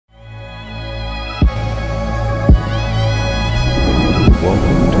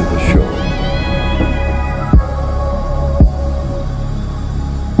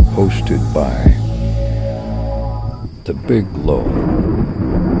by the big low.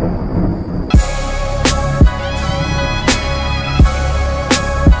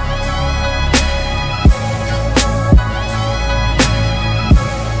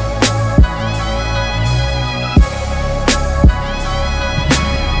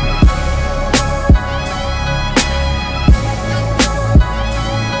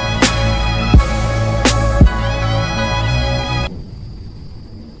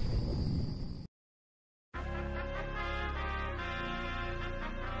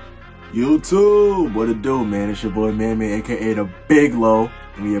 YouTube, what it do, man? It's your boy Man, aka the Big Low,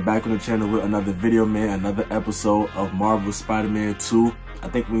 and we are back on the channel with another video, man. Another episode of Marvel Spider-Man 2. I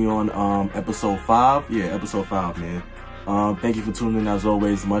think we on episode 5. Yeah, episode 5, man. Thank you for tuning in as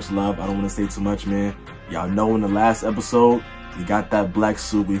always. Much love. I don't want to say too much, man. Y'all know in the last episode we got that black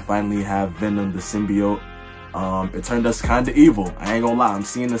suit. We finally have Venom, the symbiote. It turned us kind of evil. I ain't gonna lie. I'm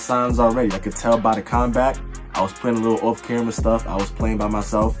seeing the signs already. I could tell by the combat. I was playing a little off-camera stuff. I was playing by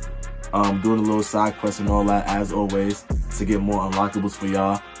myself. Doing a little side quest and all that, as always, to get more unlockables for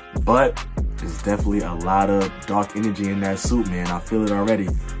y'all. But there's definitely a lot of dark energy in that suit, man. I feel it already.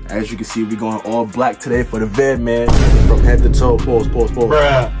 As you can see, we going all black today for the vid, man. From head to toe. Pause.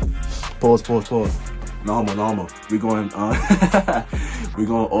 Bruh. Pause. No homo. We going we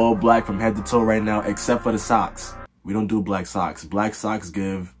going all black from head to toe right now, except for the socks. We don't do black socks. Black socks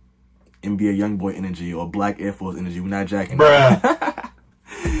give NBA Youngboy energy or Black Air Force energy. We're not jacking. Bruh.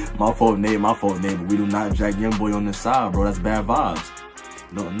 My fault, Nate, but we do not jack Youngboy on this side, bro. That's bad vibes.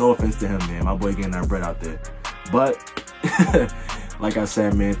 No offense to him, man. My boy getting that bread out there. But, like I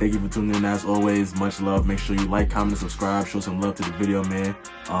said, man, thank you for tuning in as always. Much love. Make sure you like, comment, subscribe. Show some love to the video, man.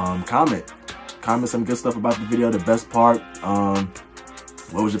 Comment some good stuff about the video. The best part.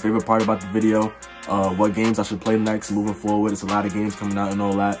 What was your favorite part about the video? What games I should play next moving forward. It's a lot of games coming out and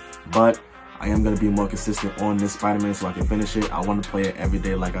all that. But I am going to be more consistent on this Spider-Man so I can finish it. I want to play it every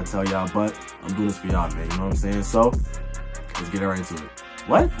day like I tell y'all, but I'm doing this for y'all, man. You know what I'm saying? So, let's get right into it.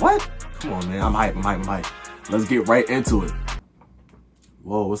 What? Come on, man. I'm hype. Let's get right into it.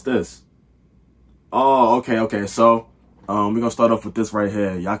 Whoa, what's this? Oh, okay. So, we're going to start off with this right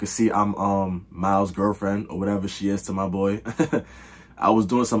here. Y'all can see I'm Miles' girlfriend or whatever she is to my boy. I was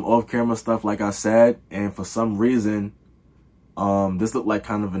doing some off-camera stuff like I said, and for some reason, this looked like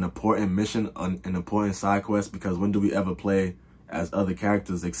kind of an important mission, an important side quest, because when do we ever play as other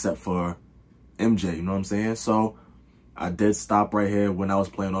characters except for MJ, you know what I'm saying? So I did stop right here when I was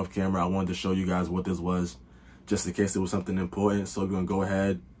playing off camera. I wanted to show you guys what this was, just in case it was something important. So we're gonna go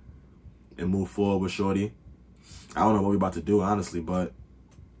ahead and move forward with Shorty. I don't know what we're about to do, honestly, but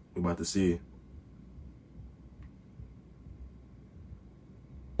we're about to see.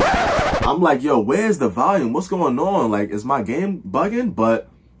 I'm like, yo, where's the volume? What's going on? Like, is my game bugging? But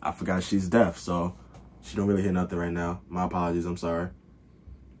I forgot she's deaf, so she don't really hear nothing right now. My apologies, I'm sorry.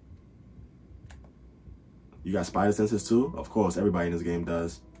 You got spider senses too? Of course, everybody in this game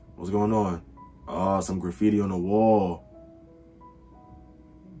does. What's going on? Oh, some graffiti on the wall.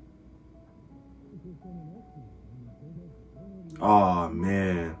 Oh,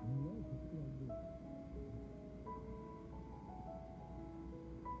 man.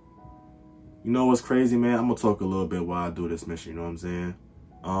 You know what's crazy, man? I'm gonna talk a little bit while I do this mission, you know what I'm saying?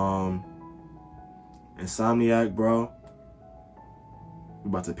 Insomniac, bro. We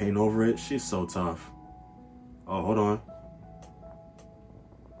about to paint over it. She's so tough. Oh, hold on.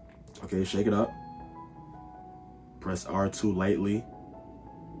 Okay, shake it up. Press R2 lightly.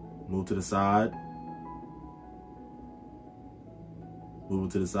 Move to the side.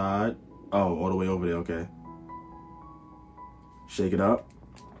 Move to the side. Oh, all the way over there, okay. Shake it up.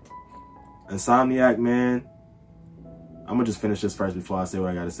 Insomniac, man. I'm gonna just finish this first before I say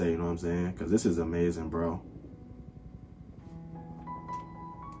what I gotta say, you know what I'm saying? Because this is amazing, bro.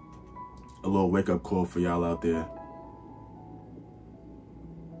 A little wake-up call for y'all out there.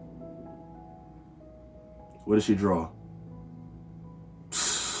 What did she draw?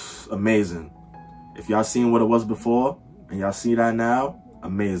 Amazing. If y'all seen what it was before, and y'all see that now,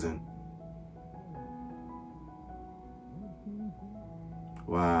 amazing.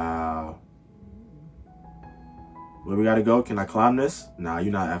 Wow. Where we gotta go? Can I climb this? Nah,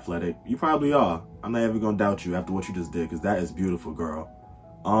 you're not athletic. You probably are. I'm not ever gonna doubt you after what you just did, because that is beautiful, girl.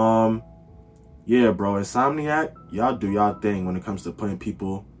 Yeah, bro, Insomniac, y'all do y'all thing when it comes to putting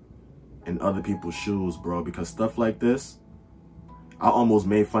people in other people's shoes, bro, because stuff like this, I almost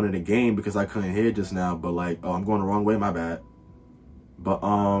made fun of the game because I couldn't hear just now, but like, oh, I'm going the wrong way, my bad. But,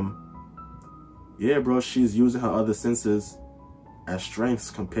 yeah, bro, she's using her other senses as strengths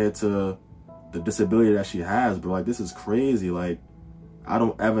compared to the disability that she has, bro. Like, this is crazy. Like, I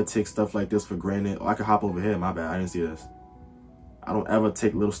don't ever take stuff like this for granted. Oh, I could hop over here. My bad. I didn't see this. I don't ever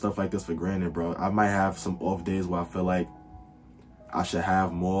take little stuff like this for granted, bro. I might have some off days where I feel like I should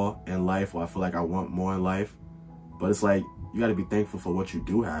have more in life, or I feel like I want more in life. But it's like, you got to be thankful for what you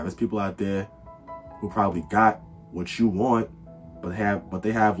do have. There's people out there who probably got what you want, but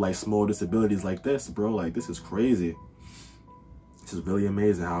they have like small disabilities like this, bro. Like, this is crazy. This is really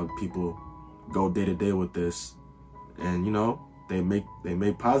amazing how people go day to day with this, and you know, they make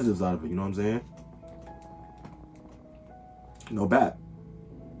positives out of it. You know what I'm saying? No bad.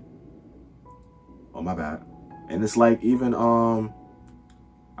 Oh, my bad. And it's like, even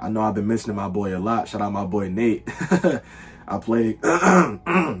I know I've been mentioning my boy a lot. Shout out my boy Nate. I played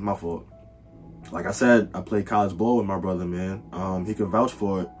my fault. Like I said, I played college ball with my brother, man. He can vouch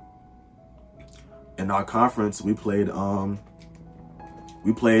for it. In our conference, we played a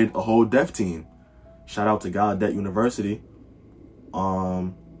whole deaf team. Shout out to Gallaudet University.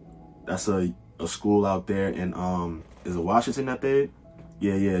 That's a school out there in is it Washington that they?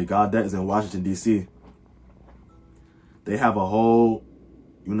 Yeah, Gallaudet is in Washington, D.C. They have a whole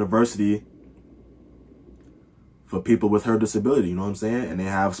university for people with her disability, you know what I'm saying? And they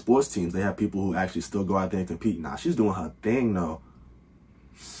have sports teams. They have people who actually still go out there and compete. Nah, she's doing her thing, though.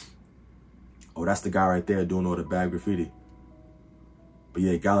 Oh, that's the guy right there doing all the bad graffiti. But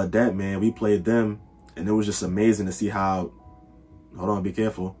yeah, Gallaudet, man, we played them, and it was just amazing to see how, hold on, be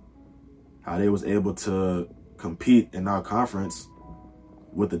careful, how they was able to compete in our conference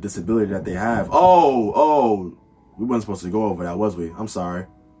with the disability that they have. Oh, we weren't supposed to go over that, was we? I'm sorry.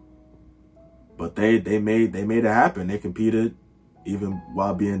 But they made it happen. They competed even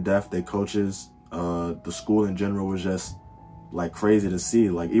while being deaf. Their coaches, the school in general was just like crazy to see.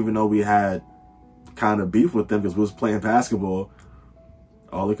 Like, even though we had kind of beef with them because we was playing basketball.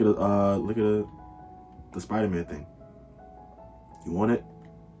 Oh, look at the Spider-Man thing. You want it?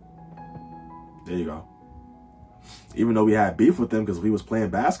 There you go. Even though we had beef with them because we was playing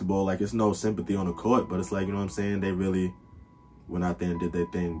basketball, like, it's no sympathy on the court, but it's like, you know what I'm saying? They really went out there and did their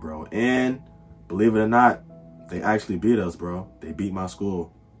thing, bro. And believe it or not, they actually beat us, bro. They beat my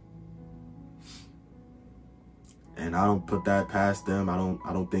school. And I don't put that past them. I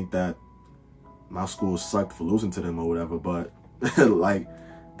don't think that my school sucked for losing to them or whatever, but like,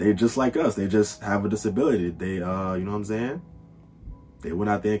 they just like us. They just have a disability. They, you know what I'm saying? They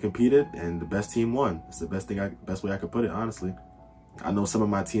went out there and competed, and the best team won. It's the best way I could put it, honestly. I know some of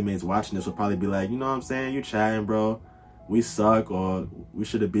my teammates watching this will probably be like, you know what I'm saying? You chatting, bro. We suck, or we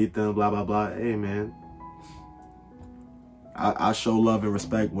should have beat them, blah, blah, blah. Hey, man. I show love and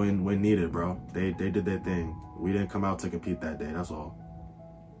respect when needed, bro. They did their thing. We didn't come out to compete that day, that's all.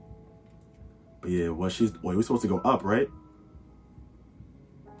 But yeah, we're supposed to go up, right?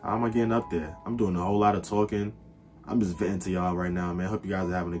 How am I getting up there? I'm doing a whole lot of talking. I'm just venting to y'all right now, man. Hope you guys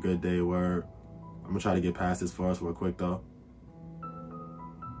are having a good day. Word. I'm gonna try to get past this for us real quick, though.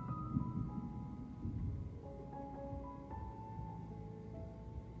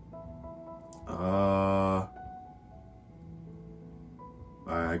 Alright,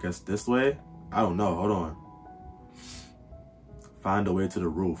 I guess this way? I don't know. Hold on. Find a way to the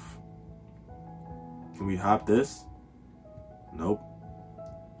roof. Can we hop this? Nope.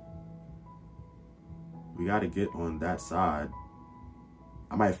 We got to get on that side.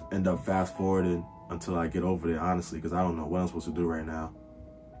 I might end up fast forwarding until I get over there, honestly, because I don't know what I'm supposed to do right now.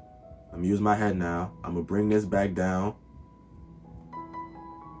 I'm gonna use my head now. I'm gonna bring this back down.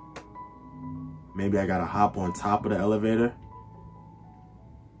 Maybe I gotta hop on top of the elevator.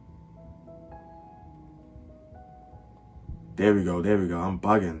 There we go. I'm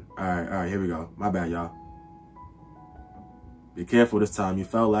bugging. All right, here we go. My bad, y'all. Be careful this time. You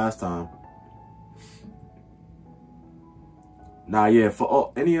fell last time. Nah, yeah,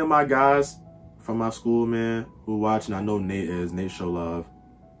 for any of my guys from my school, man, who watching, I know Nate is. Nate show love.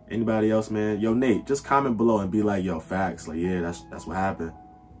 Anybody else, man? Yo, Nate, just comment below and be like, yo, facts. Like, yeah, that's what happened.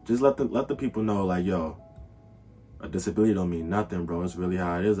 Just let the people know, like, yo, a disability don't mean nothing, bro. It's really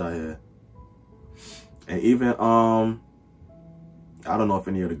how it is out here. And even I don't know if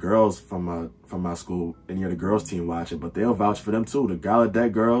any of the girls from my school, any of the girls team watch it, but they'll vouch for them too. The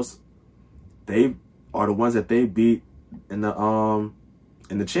Gallaudet girls, they are the ones that they beat in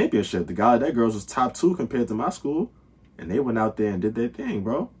the championship. The Gallaudet girls was top 2 compared to my school, and they went out there and did their thing,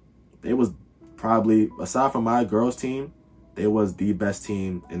 bro. They was probably, aside from my girls team, they was the best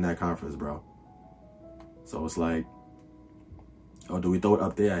team in that conference, bro. So it's like, oh, do we throw it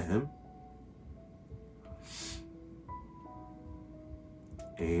up there at him?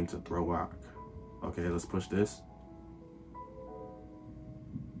 Aim to throw rock. Okay, let's push this.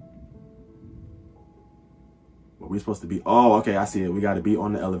 What we supposed to be? Oh, okay, I see it. We got to be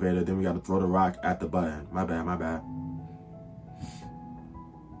on the elevator, then we got to throw the rock at the button. My bad, my bad.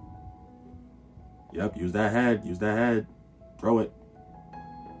 Yep, use that head. Use that head. Throw it.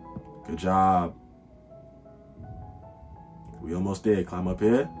 Good job. We almost did. Climb up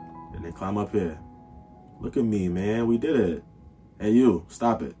here, and then climb up here. Look at me, man. We did it. Hey, you.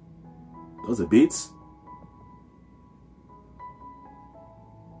 Stop it. Those are beats.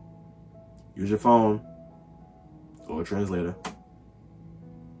 Use your phone or a translator.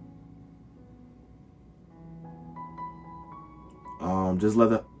 Just let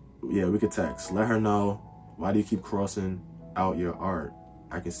the, yeah, we could text. Let her know, why do you keep crossing out your art?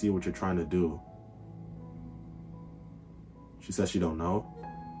 I can see what you're trying to do. She says she don't know.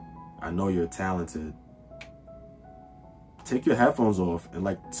 I know you're talented. Take your headphones off and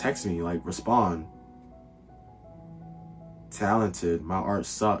like text me, like respond. Talented, my art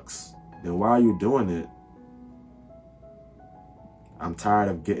sucks. Then why are you doing it? I'm tired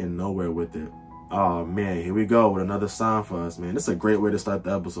of getting nowhere with it. Oh man, here we go with another sign for us, man. This is a great way to start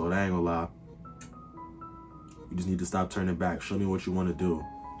the episode, I ain't gonna lie. You just need to stop turning back. Show me what you want to do.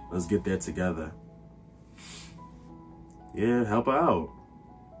 Let's get there together. Yeah, help her out.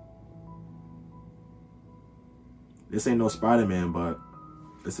 This ain't no Spider-Man, but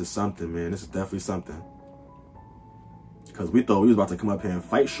this is something, man. This is definitely something. Because we thought we was about to come up here and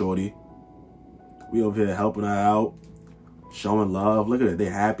fight Shorty. We over here helping her out, showing love. Look at it. They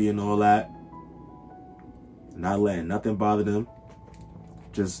happy and all that. Not letting nothing bother them.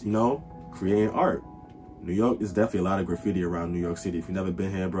 Just, you know, creating art. New York, there's definitely a lot of graffiti around New York City. If you've never been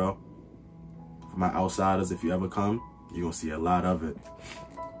here, bro, for my outsiders, if you ever come, you're going to see a lot of it.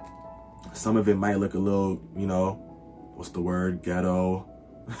 Some of it might look a little, you know, what's the word, ghetto.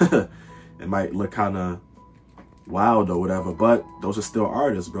 It might look kind of wild or whatever, but those are still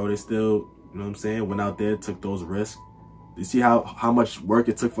artists, bro. They still, you know what I'm saying, went out there, took those risks. You see how much work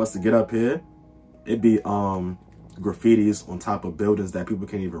it took for us to get up here? It'd be graffitis on top of buildings that people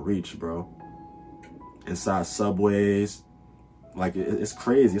can't even reach, bro. Inside subways. Like, it's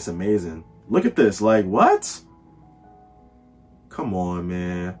crazy. It's amazing. Look at this. Like, what? Come on,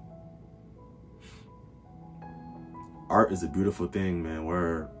 man. Art is a beautiful thing, man.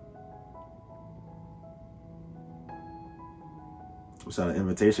 Word. Was that an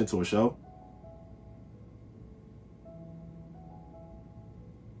invitation to a show?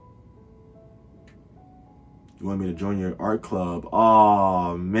 You want me to join your art club?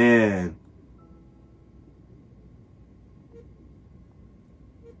 Oh, man.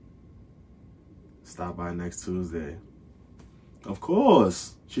 Stop by next Tuesday. Of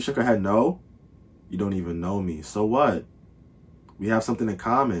course. She shook her head no. You don't even know me. So what? We have something in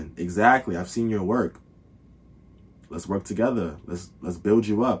common. Exactly. I've seen your work. Let's work together. Let's build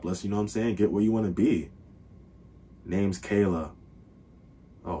you up. Let's, you know what I'm saying, get where you want to be. Name's Kayla.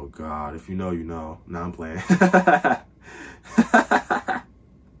 Oh, God. If you know, you know. Nah, I'm playing.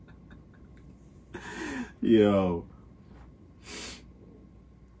 Yo.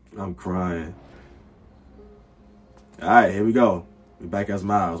 I'm crying. All right, here we go. We back as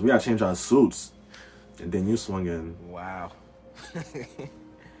Miles. We got to change our suits. And then you swung in. Wow.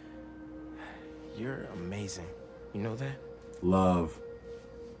 You're amazing. You know that? Love.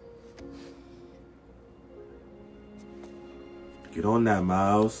 Get on that,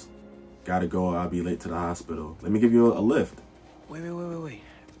 Miles. Gotta go or I'll be late to the hospital. Let me give you a lift. Wait.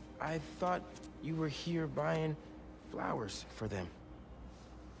 I thought you were here buying flowers for them.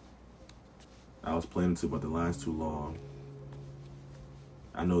 I was planning to, but the line's too long.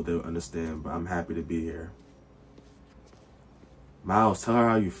 I know they'll understand, but I'm happy to be here. Miles, tell her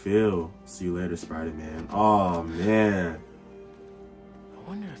how you feel. See you later, Spider-Man. Oh, man. I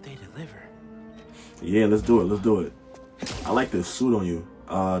wonder if they deliver. Yeah, let's do it. Let's do it. I like this suit on you.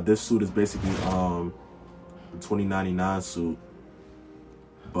 This suit is basically the 2099 suit,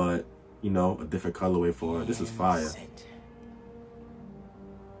 but you know, a different colorway for it. This is fire.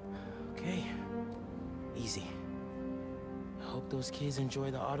 Okay, easy. I hope those kids enjoy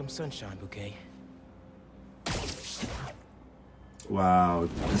the autumn sunshine bouquet. Wow,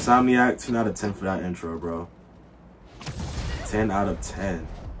 Insomniac, 10 out of 10 for that intro, bro. 10 out of 10.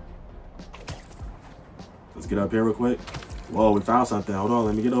 Let's get up here real quick. Whoa, we found something. Hold on,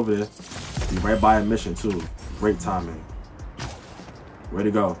 let me get over there. Be right by a mission too. Great timing. Where'd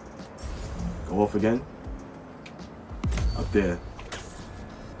it go? Go off again? Up there.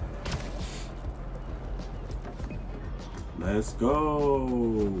 Let's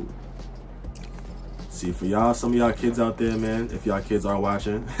go. See, for y'all, some of y'all kids out there, man, if y'all kids are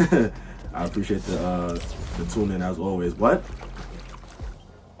watching, I appreciate the tune in as always. What?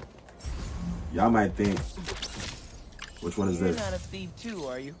 Y'all might think Which one is this? You're not a thief too,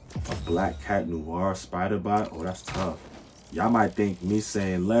 are you? A black cat noir spider bot? Oh, that's tough. Y'all might think me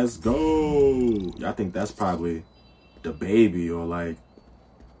saying, let's go. Y'all think that's probably the baby or like,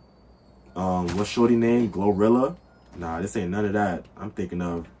 what's shorty name? Glorilla? Nah, this ain't none of that. I'm thinking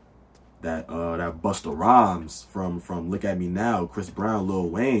of that Busta Rhymes from Look at Me Now, Chris Brown, Lil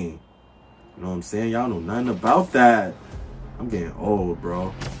Wayne. You know what I'm saying? Y'all know nothing about that. I'm getting old,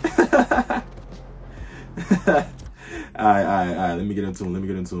 bro. Alright. Let me get into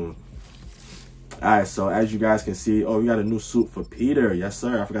him. Alright, so as you guys can see, oh, we got a new suit for Peter. Yes,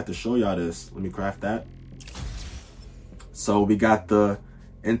 sir. I forgot to show y'all this. Let me craft that. So we got the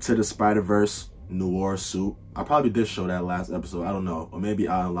Into the Spider-Verse Noir suit. I probably did show that last episode. I don't know. Or maybe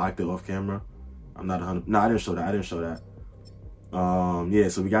I unlocked it off camera. I'm not 100. No, I didn't show that. Yeah,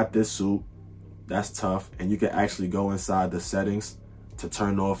 so we got this suit. That's tough. And you can actually go inside the settings to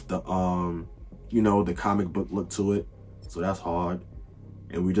turn off the, you know, the comic book look to it. So that's hard.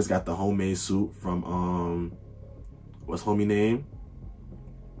 And we just got the homemade suit from, what's homie name?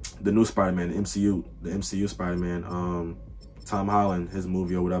 The new Spider-Man, the MCU Spider-Man, Tom Holland, his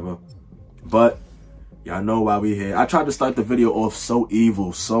movie or whatever. But y'all know why we here. I tried to start the video off so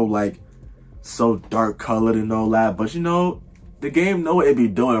evil, so dark colored and all that. But you know, the game know what it be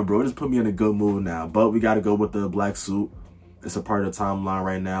doing, bro. It just put me in a good mood now. But we got to go with the black suit. It's a part of the timeline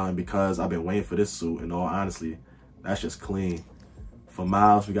right now. And because I've been waiting for this suit, in all honesty, that's just clean. For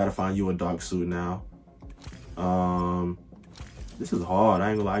Miles, we got to find you a dark suit now. This is hard. I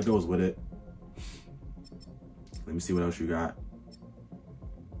ain't gonna lie, it goes with it. Let me see what else you got.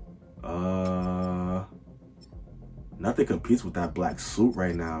 Nothing competes with that black suit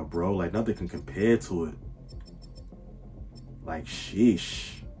right now, bro. Like, nothing can compare to it. Like,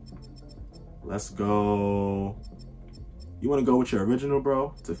 sheesh. Let's go. You want to go with your original,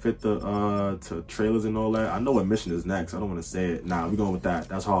 bro? To fit the to trailers and all that? I know what mission is next. I don't want to say it. Nah, we're going with that.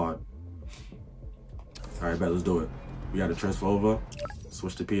 That's hard. All right, bet. Let's do it. We got to transfer over.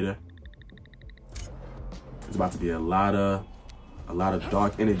 Switch to Peter. It's about to be a lot of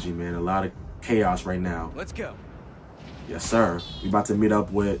dark energy, man. A lot of chaos right now. Let's go. Yes, sir. We about to meet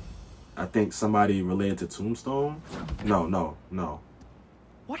up with, I think, somebody related to Tombstone. No.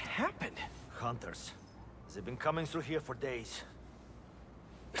 What happened? Hunters. They've been coming through here for days.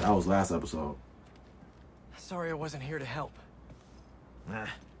 That was last episode. Sorry I wasn't here to help. Nah.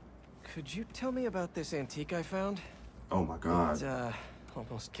 Could you tell me about this antique I found? Oh my God. It,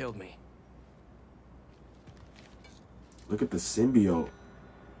 almost killed me. Look at the symbiote.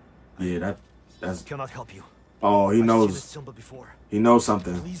 Yeah, that's... Cannot help you. Oh, he knows. I've seen this symbol before. He knows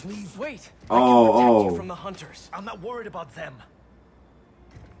something. Please leave. Wait. Oh, I can protect you from the hunters. I'm not worried about them.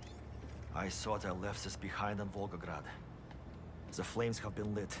 I thought I left this behind in Volgograd. The flames have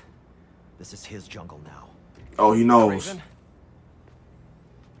been lit. This is his jungle now. Oh, he knows.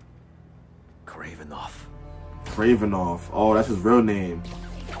 Kravinoff. Oh, that's his real name.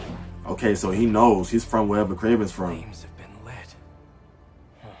 Okay, so he knows. He's from wherever Kraven's from. Flames have been lit.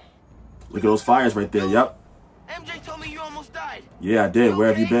 Look at those fires right there. Yep. MJ told me you almost died. Yeah, I did. Where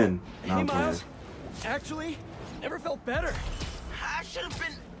have you been? Hey, I'm Miles. Actually, never felt better. I should have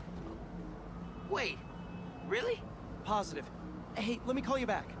been... Wait, really? Positive. Hey, let me call you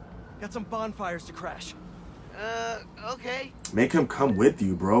back. Got some bonfires to crash. Okay. Make him come with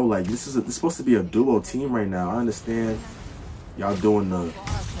you, bro. Like, this is supposed to be a duo team right now. I understand y'all doing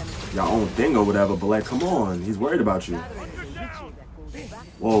y'all own thing or whatever, but like, come on. He's worried about you.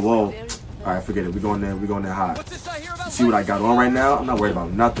 Whoa. All right, forget it. We're going there hot. See what I got on right now? I'm not worried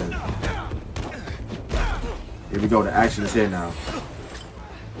about nothing. Here we go. The action is here now.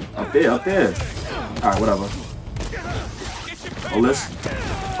 Up there. All right, whatever. Hold this.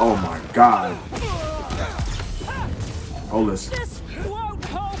 Oh my God. Hold this.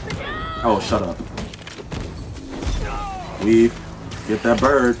 Oh, shut up. Weave. Get that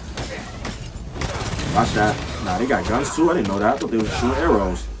bird. Watch that. Nah, they got guns too. I didn't know that. I thought they were shooting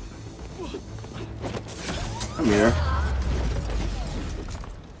arrows. Come here.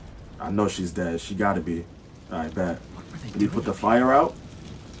 I know she's dead. She gotta be. All right, bet. Did we put the fire out?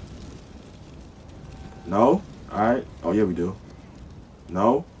 No? Alright. Oh, yeah, we do.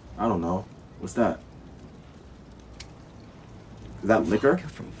 No? I don't know. What's that? Is that liquor? Vodka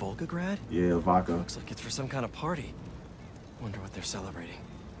from Volgograd? Yeah, vodka. Looks like it's for some kind of party. Wonder what they're celebrating.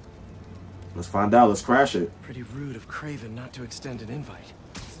 Let's find out. Let's crash it. Pretty rude of Kraven not to extend an invite.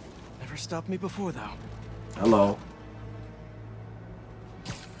 Never stopped me before, though. Hello.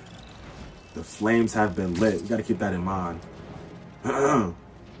 The flames have been lit. We gotta keep that in mind.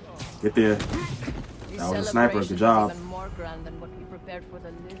 Get there. That was a sniper. Good job. More grand than what we prepared for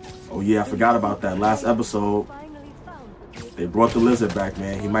the Oh yeah, I forgot about that last episode. They brought the lizard back,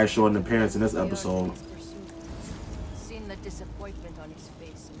 man. He might show an appearance in this episode. Seen the disappointment on his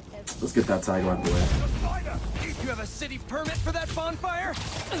face in every... Let's get that tiger out the way. You have a city permit for that bonfire?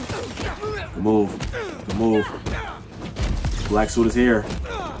 Good move. Good move. Black suit is here.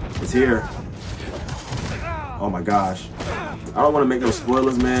 It's here. Oh my gosh. I don't want to make no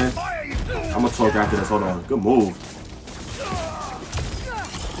spoilers, man. I'm gonna talk after this. Hold on. Good move.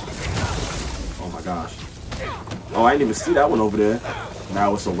 Oh my gosh. Oh, I didn't even see that one over there.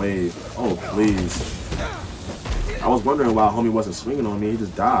 Now it's a wave. Oh, please. I was wondering why homie wasn't swinging on me. He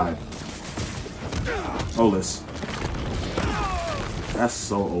just died. Hollis. That's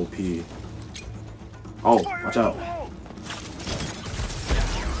so OP. Oh, watch out.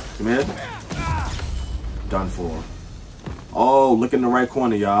 Come here. Done for. Oh, look in the right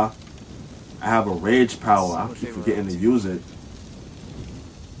corner, y'all. I have a rage power. I keep forgetting to use it.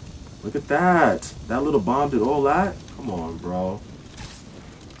 Look at that. That little bomb did all that? Come on, bro.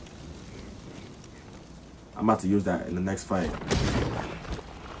 I'm about to use that in the next fight.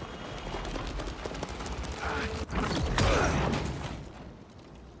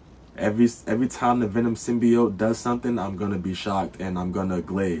 Every time the Venom symbiote does something, I'm gonna be shocked and I'm gonna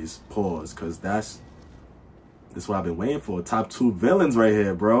glaze. Pause, cause that's what I've been waiting for. Top 2 villains right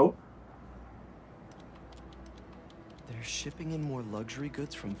here, bro. They're shipping in more luxury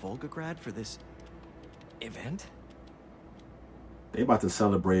goods from Volgograd for this event? They about to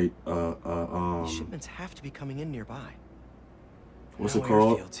celebrate These shipments have to be coming in nearby. What's Now it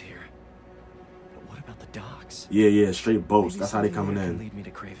called? Airfield's here. But what about the docks? Yeah, straight boats. Maybe That's how they something coming there in. can lead me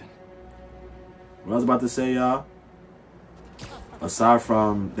to Craven. What I was about to say, y'all, aside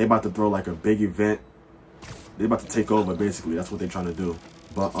from they about to throw like a big event, they about to take over basically. That's what they're trying to do.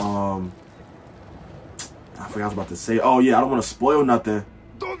 But I forgot what I was about to say. Oh yeah, I don't want to spoil nothing.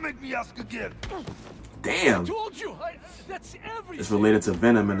 Don't make me ask again. Damn. Told you, that's everything. It's related to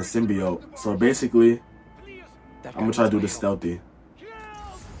Venom and the symbiote. So basically, I'm gonna try to do this stealthy.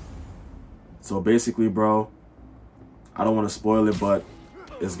 So basically, bro, I don't want to spoil it, but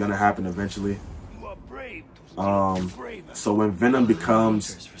it's gonna happen eventually. You are brave to brave. So when Venom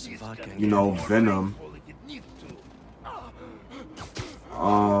becomes, you know, Venom,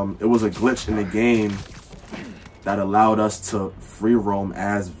 it was a glitch in the game that allowed us to free roam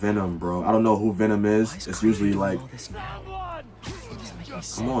as Venom, bro. I don't know who Venom is. It's usually like,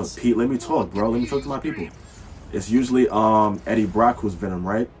 come on, Pete, let me talk, bro. Let me talk to my people. It's usually Eddie Brock who's Venom,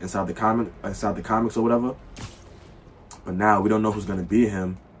 right? Inside the comics or whatever. But now we don't know who's gonna be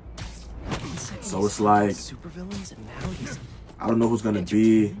him. So it's like, I don't know who's gonna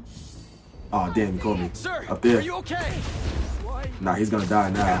be. Oh damn, he called me. Sir, up there. are you okay? Nah, he's gonna die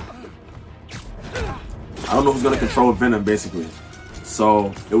now. I don't know who's gonna control Venom, basically.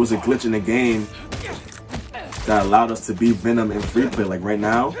 So it was a glitch in the game that allowed us to be Venom in free play, like right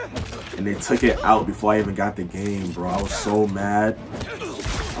now. And they took it out before I even got the game, bro. I was so mad.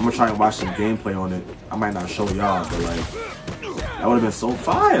 I'm gonna try and watch some gameplay on it. I might not show y'all, but like, that would have been so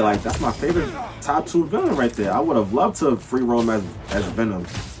fire. Like, that's my favorite top 2 villain right there. I would have loved to free roam as Venom.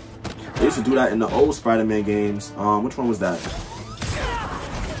 They used to do that in the old Spider-Man games. Which one was that?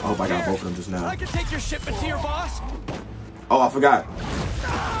 I hope I got both of them just now. I can take your shipment to your boss. Oh, I forgot.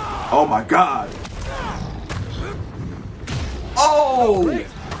 Oh my god. Oh! Great.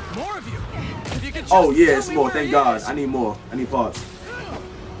 More of you. If you could just Oh yeah, tell it's me more. where Thank he God. is. I need more. I need parts.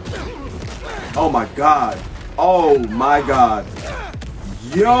 Oh my god. Oh my god. We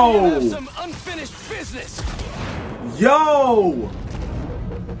have Yo! some unfinished business. Yo!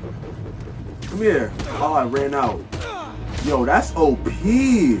 Come here. Oh, I ran out. Yo, that's OP.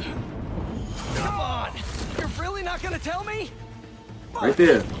 Come on. You're really not gonna tell me? Right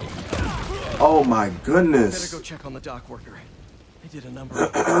there. Oh my Better goodness. go check on the dock worker. I did a number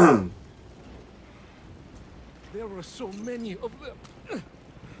of them. There were so many of them.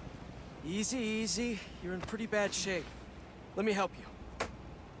 Easy, easy. You're in pretty bad shape. Let me help you.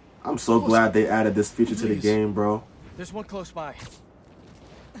 I'm so glad they added this feature to the game, bro. There's one close by.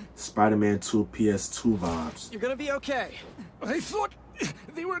 Spider-Man 2 PS2 vibes. You're gonna be okay. I thought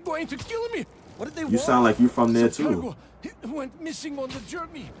they were going to kill me. What did they You want? sound like you from there Some too. cargo went missing on the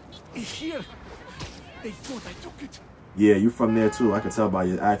journey. Here, they thought I took it. Yeah, you from there too. I can tell by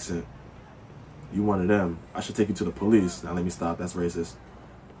your accent. You one of them. I should take you to the police. Now let me stop. That's racist.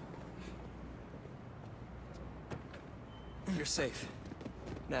 You're safe.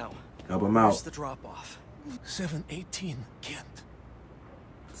 Now, Help him where's out. the drop-off? 718, Kent.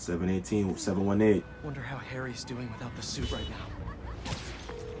 718, 718. Wonder how Harry's doing without the suit right now.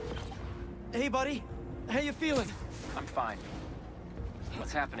 Hey, buddy. How you feeling? I'm fine.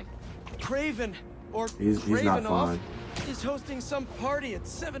 What's happening? Craven. Or He's not Craven off. fine. is hosting some party at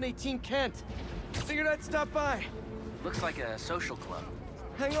 718 Kent. Figured I'd stop by. Looks like a social club.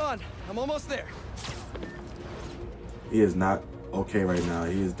 Hang on, I'm almost there. He is not okay right now.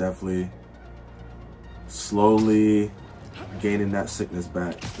 He is definitely slowly gaining that sickness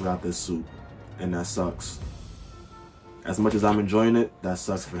back without this suit. And that sucks. As much as I'm enjoying it, that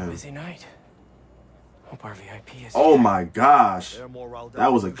sucks for him. Busy night. Hope our VIP is Oh here. my gosh. They're more riled That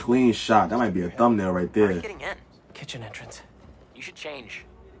up. was a clean shot. That might be a thumbnail right How are you there. getting in? Kitchen entrance. You should change.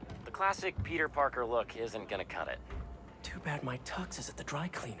 The classic Peter Parker look isn't gonna cut it. Too bad my tux is at the dry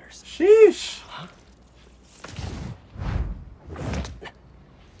cleaners. Sheesh.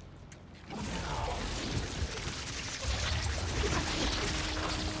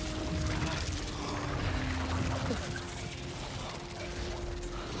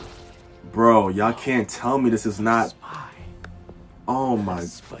 Bro, y'all can't tell me this is not. Spy. Oh my.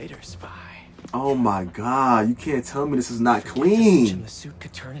 Spider spy. Oh my God. You can't tell me this is not Imagine clean. the suit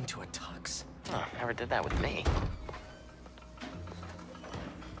could turn into a tux. Oh, never did that with me.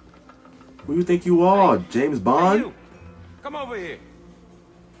 Who you think you are? James Bond? You, come over here.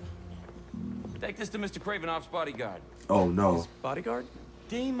 Take this to Mr. Kravenoff's bodyguard. Oh no. Bodyguard?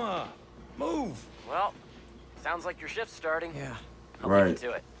 Dima, move. Well, sounds like your shift's starting. Yeah. I'll Right. leave you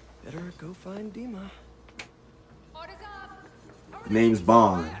to it. Better go find Dima. Name's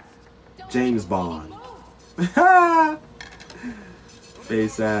Bond. James Bond.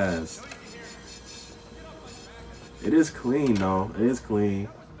 Face ass. It is clean though. It is clean.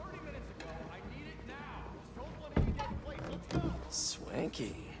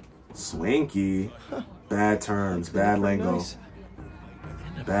 Swanky. Swanky. Bad terms. Bad lingo. Nice.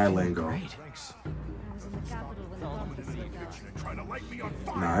 Bad lingo. Great.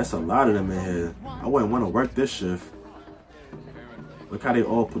 Nah, it's a lot of them in here. I wouldn't want to work this shift. Look how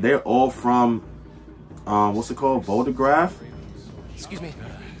they're all from, what's it called? Volgograd? Excuse me.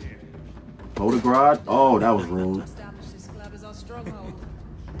 Volgograd? Oh, that was rude.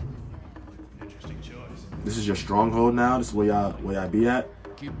 This is your stronghold now? This is where y'all be at?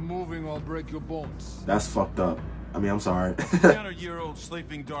 Keep moving, I'll break your bones. That's fucked up. I mean, I'm sorry. 300-year-old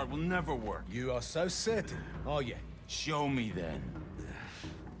sleeping dart will never work. You are so certain, are you? Show me then.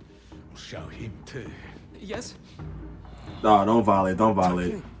 We'll show him too. Yes? Nah, don't violate. Don't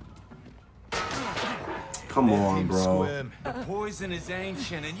violate. Come on, bro. The poison is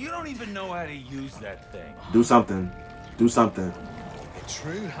ancient, and you don't even know how to use that thing. Do something. Do something. A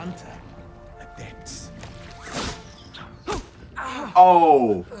true hunter adapts.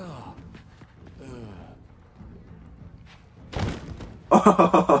 Oh!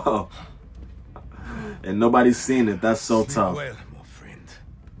 And nobody's seen it. That's so tough. Well, my friend.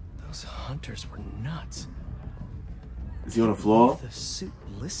 Those hunters were nuts. Is he on the floor? The suit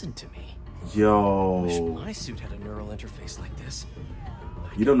listened to me. Wish Yo. my suit had a neural interface like this.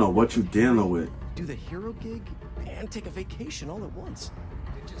 You don't know what you're dealing with. Do the hero gig and take a vacation all at once.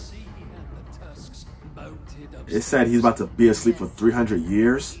 Did you see he had the tusks mounted up? It said he's about to be asleep for 300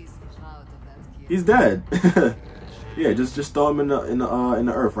 years. He's dead. Yeah, just throw him in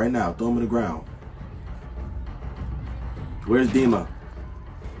the earth right now. Throw him in the ground. Where's Dima?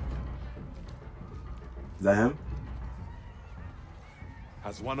 Is that him?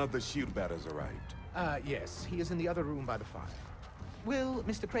 Has one of the shield bearers arrived? Yes, he is in the other room by the fire. Will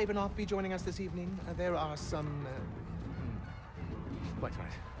Mr. Kravenoff be joining us this evening? There are some... Quite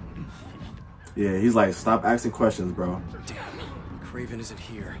right. Yeah, he's like, stop asking questions, bro. Damn, Craven isn't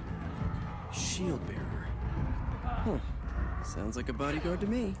here. Shield bearer. Huh. Sounds like a bodyguard to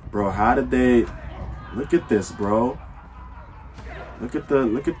me. Bro, how did they... Look at this, bro. Look at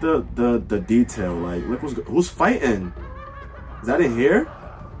the detail. Like, look who's fighting. Is that in here?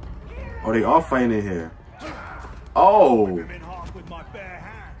 Oh, they all fighting in here. Oh!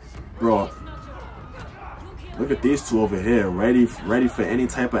 Bro. Look at these two over here, ready for any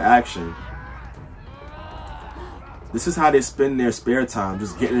type of action. This is how they spend their spare time,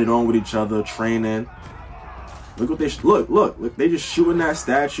 just getting it on with each other, training. Look what they look. They just shooting at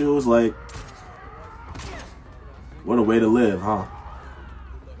statues. Like, what a way to live, huh?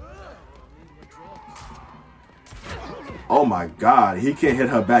 Oh my God, he can't hit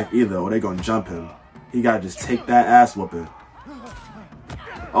her back either, or they gonna jump him. He gotta just take that ass whooping.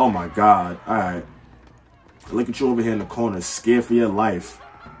 Oh my God. All right. Look at you over here in the corner, scared for your life.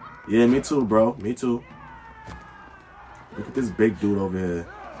 Yeah, me too, bro. Me too. Look at this big dude over here.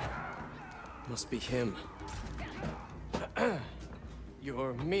 Must be him.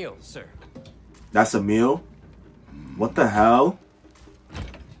 Your meal, sir. That's a meal? What the hell?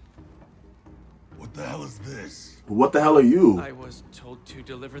 What the hell is this? What the hell are you? I was told to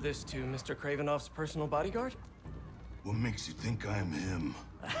deliver this to Mr. Kravenoff's personal bodyguard. What makes you think I'm him?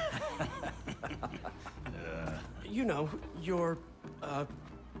 You know, you're,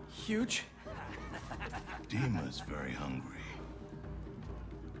 huge. Dima's very hungry.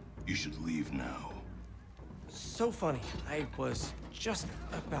 You should leave now. So funny. I was just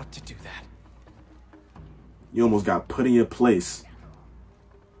about to do that. You almost got put in your place.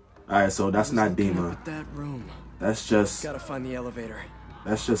 Alright, so that's not Dima. That room. That's just... Gotta find the elevator.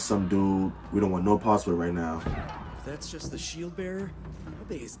 That's just some dude we don't want no parts with right now. If that's just the shield bearer, how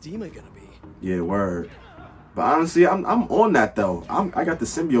big is Dima gonna be? Yeah, word. But honestly, I'm on that though. I got the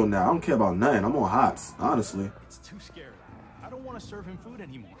symbiote now. I don't care about nothing. I'm on hots, honestly. It's too scary. I don't want to serve him food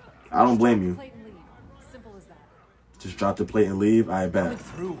anymore. I don't blame you. Simple as that. Just drop the plate and leave. I bet.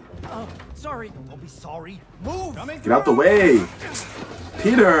 Through. Sorry. Don't be sorry. Move. Get out the way,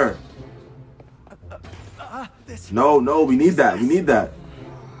 Peter. No, we need that. We need that.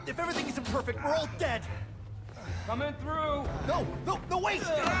 If everything isn't perfect, we're all dead. Coming through. No, wait.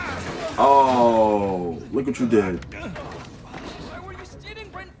 Oh, look what you did. Why were you standing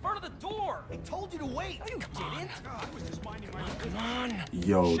right in front of the door? I told you to wait. You didn't. I was just minding my business. Come on.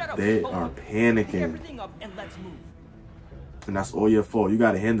 Yo, Shut up. they Hold are on. Pick panicking. everything up and let's move. And that's all your fault. You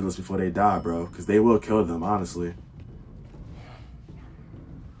gotta handle this before they die, bro. Because they will kill them, honestly.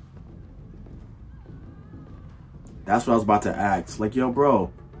 That's what I was about to ask. Like, yo,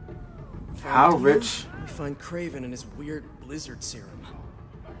 bro. How rich... We find Craven and his weird blizzard serum.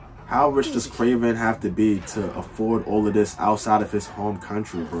 How rich does Craven have to be to afford all of this outside of his home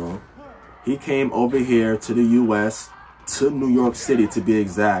country, bro? He came over here to the U.S., to New York City to be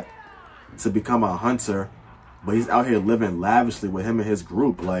exact, to become a hunter, but he's out here living lavishly with him and his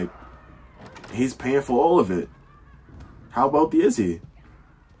group. Like, he's paying for all of it. How wealthy is he?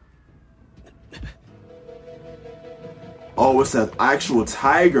 Oh, it's an actual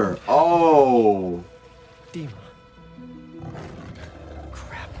tiger. Oh. Dima.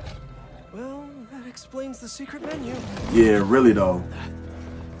 Crap. Well, that explains the secret menu. Yeah, really though.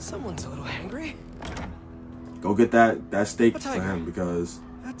 Someone's a little hangry. Go get that steak for him because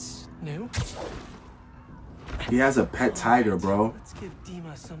That's new. he has a pet tiger, bro. Let's give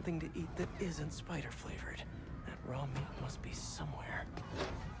Dima something to eat that isn't spider flavored. That raw meat must be somewhere.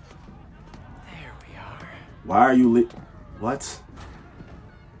 There we are. Why are you what?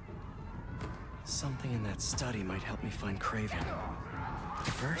 Something in that study might help me find Craven.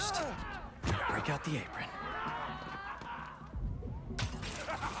 First, break out the apron.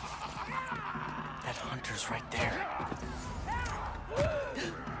 That hunter's right there.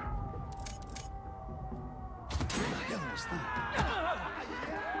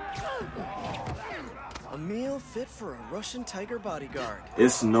 A meal fit for a Russian tiger bodyguard.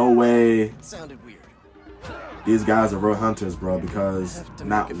 It's no way Sounded weird. these guys are real hunters, bro, because Have to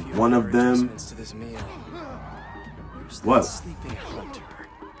not make a few one of other them. adjustments to this meal. Where's that What? sleeping hunter?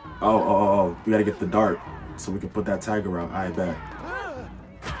 Oh. We gotta get the dart so we can put that tiger out. I bet.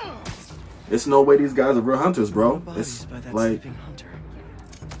 It's no way these guys are real hunters, bro. It's By that like, sleeping hunter.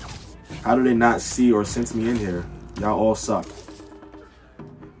 how do they not see or sense me in here? Y'all all suck.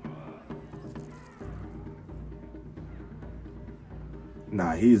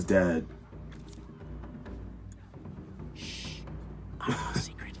 Nah, he's dead.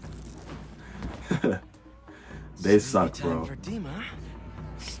 Secret. They suck, Snooping bro. time for Dima.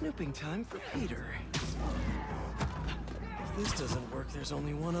 Snooping time for Peter. If this doesn't work, there's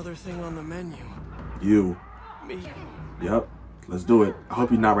only one other thing on the menu. You. Me. Yep. Let's do it. I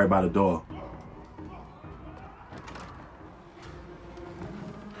hope you're not right by the door.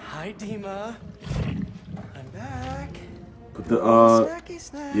 Hi, Dima. I'm back. Put the Snacky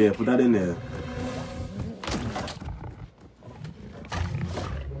snack. yeah, put that in there.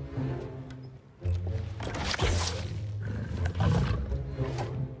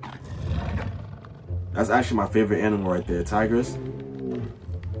 That's actually my favorite animal right there, tigers.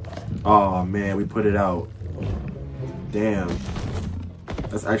 Oh man, we put it out. Damn.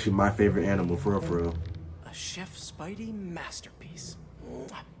 That's actually my favorite animal, for real, for real. A Chef Spidey masterpiece.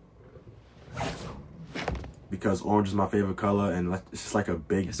 Because orange is my favorite color, and it's just like a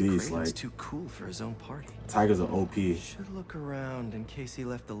big Guess beast. Craven's Like, too cool for his own party. tigers are OP. Should look around in case he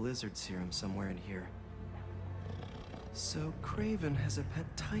left the lizard serum somewhere in here. So Craven has a pet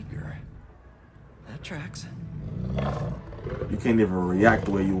tiger. That tracks. You can't even react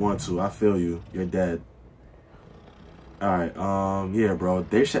the way you want to. I feel you. You're dead. Alright, yeah, bro.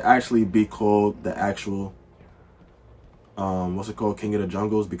 They should actually be called the actual, what's it called? King of the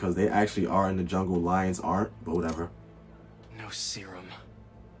Jungles, because they actually are in the jungle. Lions aren't, but whatever. No serum.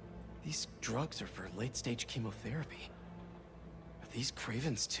 These drugs are for late-stage chemotherapy. Are these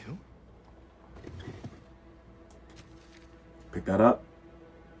Cravens too? Pick that up.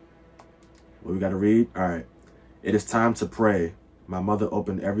 What we gotta read? All right. It is time to pray. My mother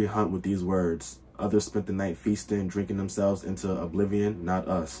opened every hunt with these words. Others spent the night feasting, drinking themselves into oblivion. Not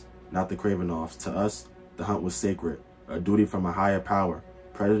us, not the Kravenoffs. To us, the hunt was sacred, a duty from a higher power.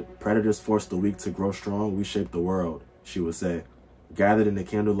 Predators forced the weak to grow strong. We shaped the world, she would say. Gathered in the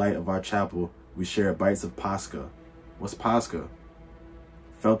candlelight of our chapel, we shared bites of Pascha. What's Pascha?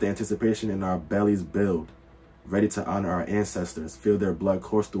 Felt the anticipation in our bellies build, ready to honor our ancestors, feel their blood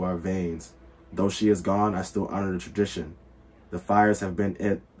course through our veins. Though she is gone, I still honor the tradition. The fires have been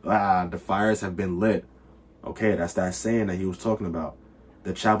lit. Okay, that's that saying that he was talking about.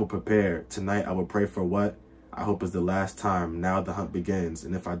 The chapel prepared. Tonight I will pray for what I hope is the last time. Now the hunt begins,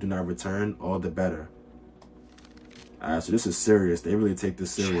 and if I do not return, all the better. Alright, so this is serious. They really take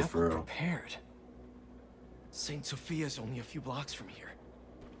this serious for real. Prepared. St. Sophia's only a few blocks from here.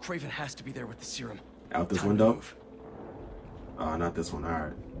 Craven has to be there with the serum. Out this Time to window? move. Not this one.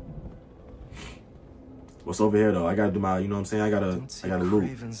 Alright. What's over here though? I gotta do my, you know what I'm saying? I gotta loot.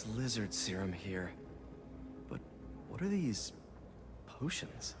 Craven's lizard serum here. But what are these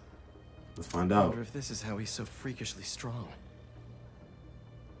potions? Let's find I out. wonder if this is how he's so freakishly strong.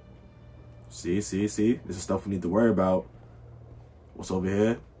 See? This is stuff we need to worry about. What's over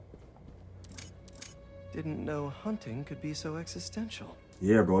here? Didn't know hunting could be so existential.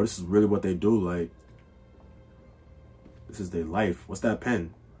 Yeah, bro, this is really what they do. Like, this is their life. What's that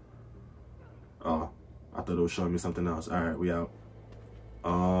pen? Oh, I thought it was showing me something else. All right, we out.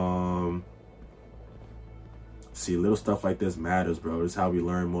 See, little stuff like this matters, bro. This is how we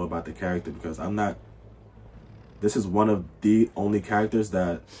learn more about the character, because this is one of the only characters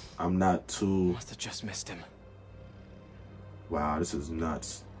that I'm not too... Must have just missed him. Wow, this is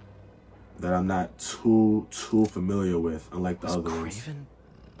nuts. That I'm not too familiar with, unlike the other ones. Was Craven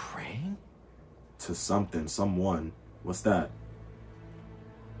praying? To something, someone. What's that?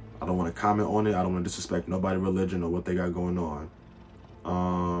 I don't want to comment on it. I don't want to disrespect nobody's religion or what they got going on.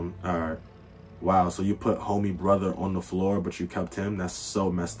 Alright. Wow, so you put homie brother on the floor, but you kept him? That's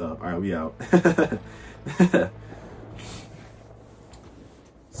so messed up. Alright, we out.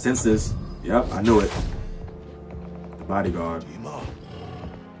 Census. Yep, I knew it. The bodyguard. You're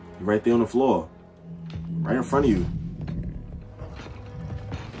right there on the floor. Right in front of you.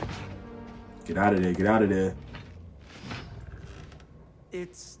 Get out of there, get out of there.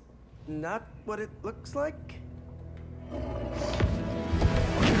 It's not what it looks like?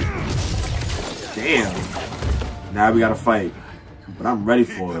 Damn. Now we gotta fight. But I'm ready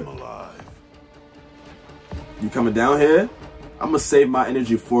for it. You coming down here? I'm gonna save my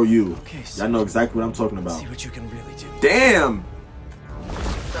energy for you. Okay, so y'all know exactly what I'm talking about. See what you can really do. Damn!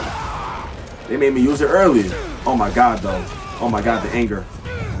 They made me use it early. Oh my god, though. Oh my god, the anger.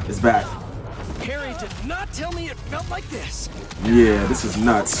 It's back. Harry did not tell me it felt like this. Yeah, this is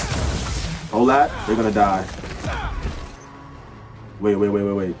nuts. Hold that. They're gonna die. Wait.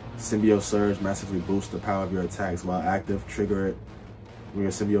 Symbiote Surge massively boosts the power of your attacks while active. Trigger it when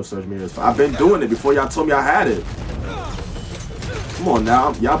your Symbiote Surge mirrors. I've been doing it before y'all told me I had it. Come on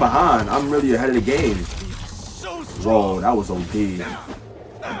now. Y'all behind. I'm really ahead of the game. Whoa, that was OP.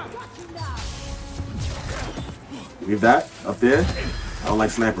 Leave that up there. I don't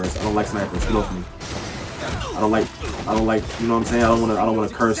like snipers. Get off me. I don't like, you know what I'm saying? I don't want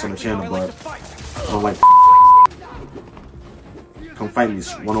to curse on the channel, but I don't like. Come fight me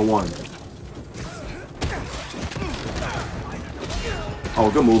one-on-one. Oh,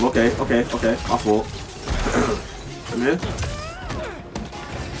 good move. Okay. My fault. Come here.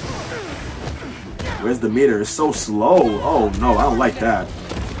 Where's the meter? It's so slow. Oh no, I don't like that.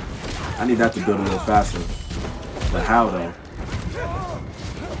 I need that to build a little faster. But how though?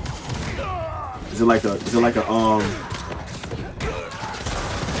 Is it like a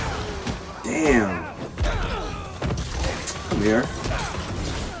damn. Come here.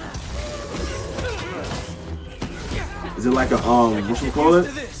 Is it like a what should we call it?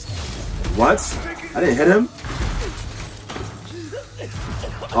 What? I didn't hit him?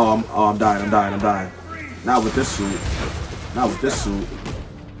 Oh, I'm dying. Not with this suit.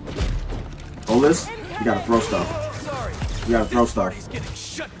 Hold this. You gotta throw stuff.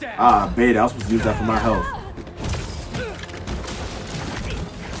 Ah, beta. I was supposed to use that for my health.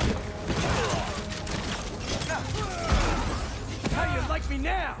 How do you like me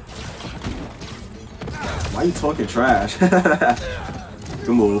now? Why are you talking trash? Good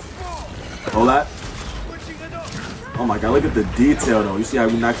move. Hold that. Oh my god, look at the detail though. You see how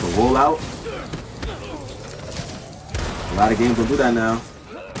we knocked the roll out? A lot of games don't do that now.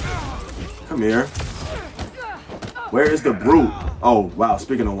 Come here. Where is the brute? Oh, wow.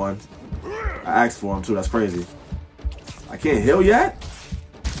 Speaking of one. I asked for him too. That's crazy. I can't heal yet?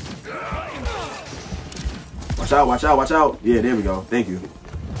 Watch out, watch out, watch out. Yeah, there we go. Thank you.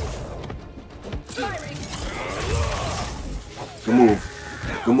 Good move.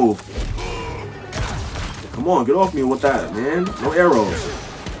 Good move. Come on, get off me with that, man. No arrows.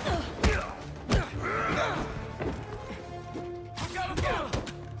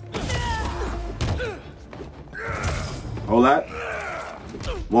 Hold that.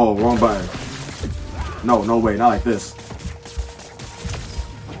 Whoa, wrong button. No, no way, not like this.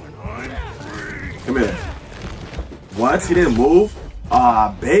 Come here. What? He didn't move?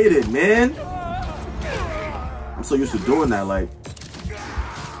 Ah, baited, man. I'm so used to doing that, like.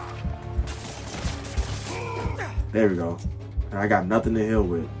 There we go. I got nothing to heal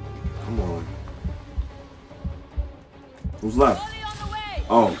with. Come on. Who's left?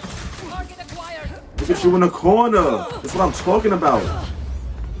 Oh. Look at you in the corner. That's what I'm talking about.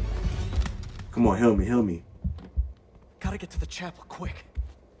 Come on, heal me, heal me. Gotta get to the chapel quick.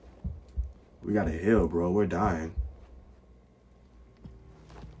 We gotta heal, bro. We're dying.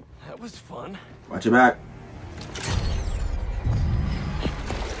 That was fun. Watch your back.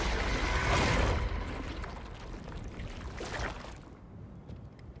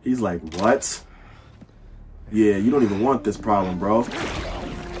 He's like, what? Yeah, you don't even want this problem, bro.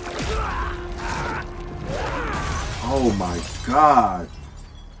 Oh my god.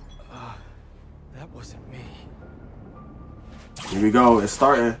 That wasn't me. Here we go. It's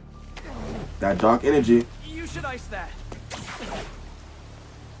starting. That dark energy. You should ice that.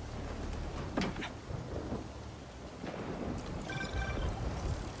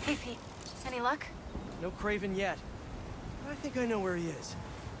 Hey, Pete. Any luck? No Craven yet. I think I know where he is.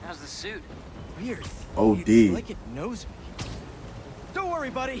 How's the suit? Weird. OD. It's like it knows me. Don't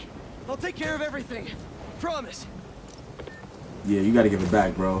worry, buddy. I'll take care of everything. Promise. Yeah, you gotta give it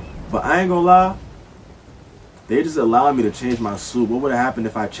back, bro. But I ain't gonna lie. They just allowed me to change my suit. What would have happened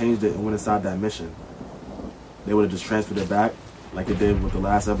if I changed it and went inside that mission? They would have just transferred it back like it did with the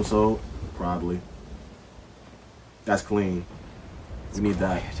last episode? Probably. That's clean. We need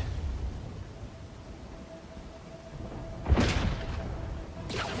that.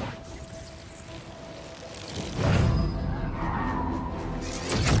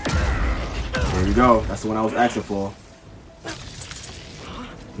 There you go. That's the one I was asking for.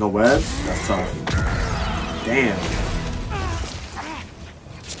 No webs? That's tough. Damn.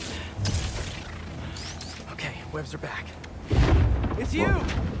 Okay, webs are back. It's you!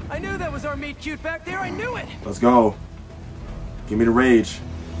 I knew that was our meet cute back there. I knew it! Let's go. Give me the rage.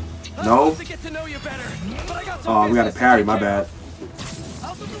 No? To get to know you better, but I got some Oh, we got a parry. My bad.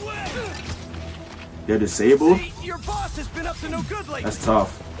 Out of the way. They're disabled? See, your boss has been up to no good lately. That's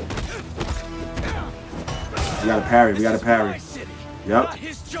tough. We got a parry. We got a parry. Yep. Not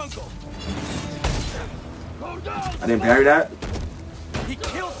his jungle. I didn't parry that? He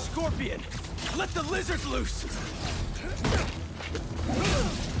killed Scorpion. Let the lizard loose.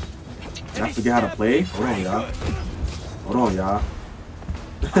 Did I forget how to play? Hold on, y'all. Hold on, y'all.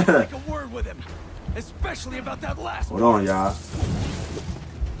 Make a word with him, especially about that last. Hold on, y'all.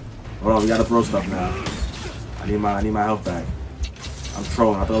 Hold on, we gotta throw stuff now. I need my health back. I'm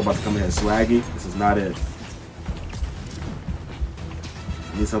trolling. I thought I was about to come in here swaggy. This is not it.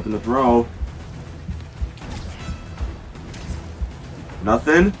 I need something to throw.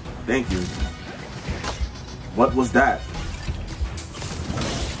 Nothing? Thank you. What was that?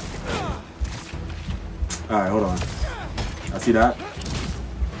 Alright, hold on. I see that.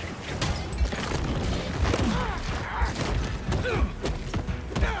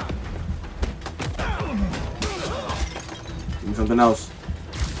 Give me something else.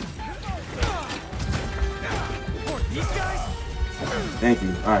 Thank you.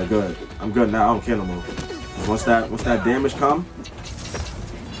 Alright, good. I'm good now. I don't care no more. Once that damage come,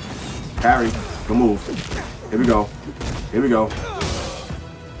 parry. Good move. Here we go. Here we go.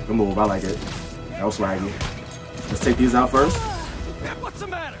 Good move. I like it. That was swaggy. Let's take these out first. What's the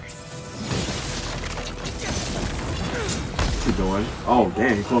matter? What's he doing? Oh,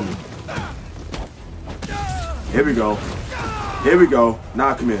 damn, he caught me. Here we go. Here we go.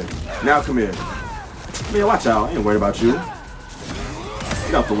 Now come here. Now come here. Man, watch out. I ain't worried about you.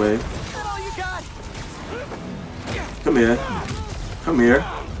 Get out the way. Come here. Come here.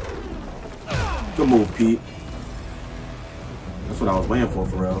 Good move, Pete. That's what I was waiting for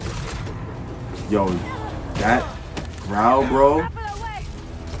real. Yo, that growl, bro.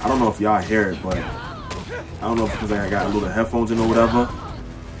 I don't know if y'all hear it, but I don't know if it's because I got a little headphones in or whatever.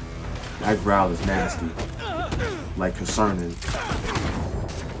 That growl is nasty. Like, concerning.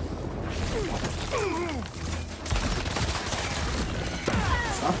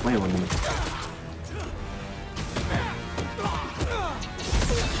 Stop playing with me.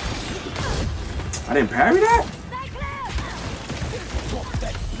 I didn't parry that?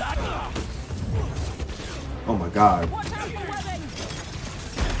 Oh my god.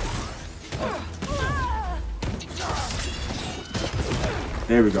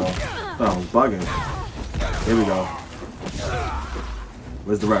 There we go. Thought I was bugging. There we go.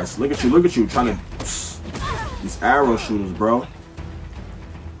 Where's the rest? Look at you, trying to... These arrow shooters, bro.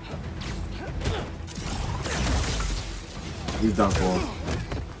 He's done for.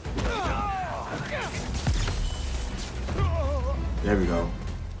 There we go.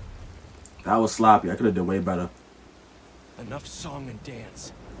 That was sloppy. I could have done way better. Enough song and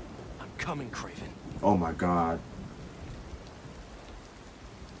dance. I'm coming, Craven. Oh my god.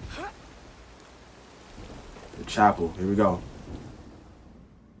 The chapel. Here we go.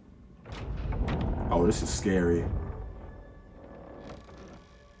 Oh, this is scary.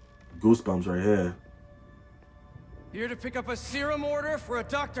 Goosebumps right here. Here to pick up a serum order for a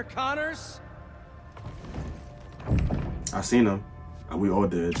Dr. Connors? I seen him. We all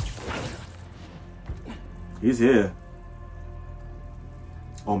did. He's here.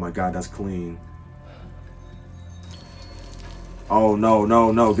 Oh my god, that's clean. Oh no,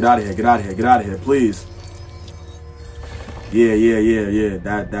 no, no. Get out of here, get out of here, get out of here, please. Yeah.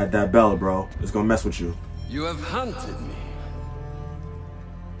 That bell, bro. It's gonna mess with you. You have hunted me.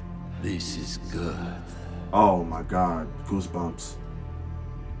 This is good. Oh my god. Goosebumps.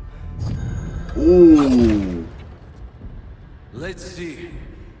 Ooh. Let's see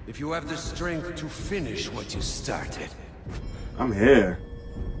if you have the strength to finish what you started. I'm here.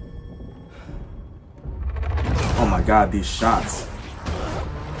 Oh my god, these shots.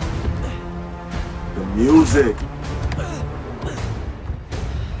 The music.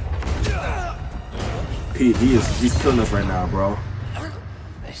 Pete, he's killing us right now, bro.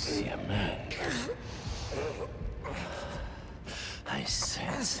 I see a man. I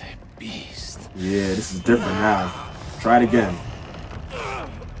sense a beast. Yeah, this is different now. Try it again.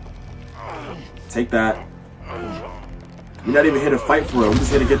 Take that. You're not even here to fight for it. We're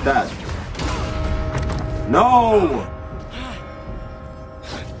just here to get that. No!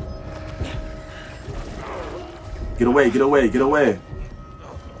 Get away, get away, get away.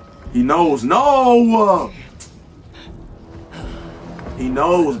 He knows. No! He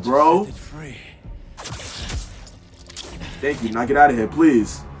knows, bro. Thank you. Now get out of here,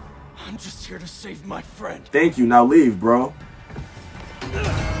 please. I'm just here to save my friend. Thank you. Now leave, bro.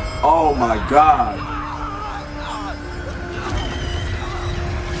 Oh my god.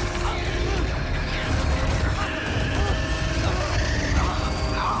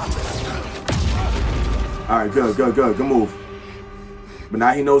 Alright, good move. But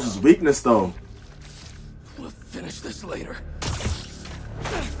now he knows his weakness, though. We'll finish this later.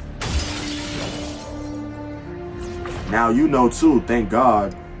 Now you know, too. Thank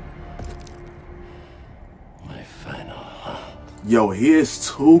God. My final hunt. Yo, he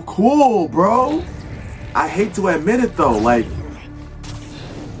is too cool, bro. I hate to admit it, though. Like,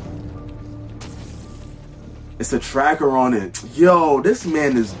 it's a tracker on it. Yo, this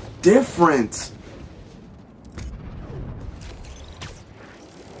man is different.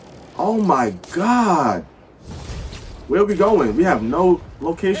 Oh my god. Where are we going? We have no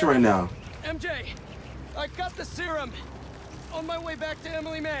location right now. MJ, I got the serum. On my way back to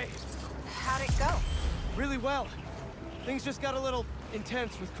Emily May. How'd it go? Really well. Things just got a little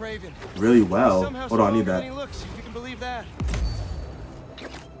intense with Craven. Really well. Somehow Hold on, I need stronger that. than he looks, if you can believe that.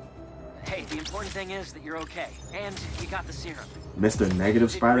 Hey, the important thing is that you're okay, and you got the serum. Mr.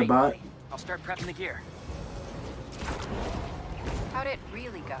 Negative Spider Bot? I'll start prepping the gear. How'd it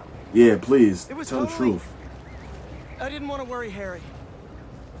really go? Yeah, please. It was Tell the totally- truth. I didn't want to worry Harry.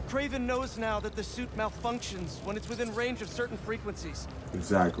 Craven knows now that the suit malfunctions when it's within range of certain frequencies.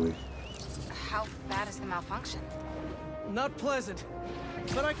 Exactly. How bad is the malfunction? Not pleasant,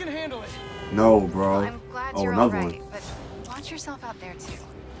 but I can handle it. No, bro. I'm glad Oh, you're all another right, one. but watch yourself out there too.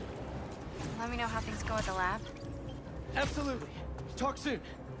 Let me know how things go at the lab. Absolutely. Talk soon.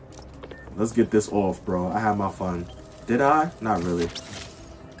 Let's get this off, bro. I had my fun. Did I? Not really.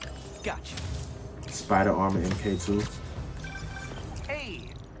 Gotcha. Spider Armor MK2.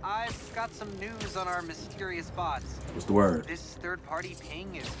 Hey, I've got some news on our mysterious bots. What's the word? This third-party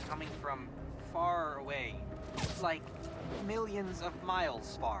ping is coming from far away. Like millions of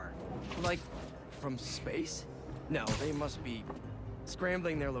miles far. Like, from space? No, they must be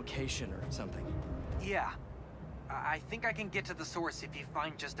scrambling their location or something. Yeah. I think I can get to the source if you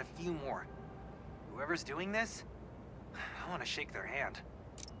find just a few more. Whoever's doing this, I want to shake their hand.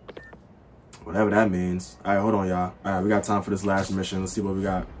 Whatever that means. Alright, hold on, y'all. Alright, we got time for this last mission. Let's see what we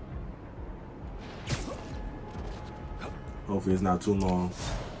got. Hopefully it's not too long.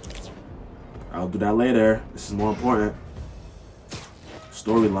 I'll do that later. This is more important.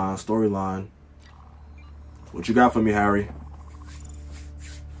 Storyline. What you got for me, Harry?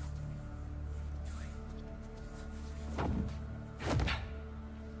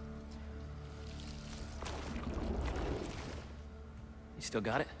 You still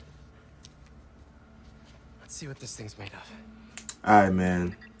got it? Let's see what this thing's made of. Alright,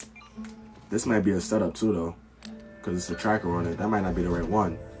 man. This might be a setup too, though. Because it's a tracker on it. That might not be the right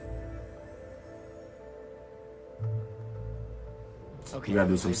one. Okay, we gotta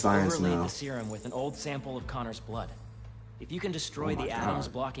do some science overlaid now. The serum with an old sample of Connor's blood. If you can destroy the atoms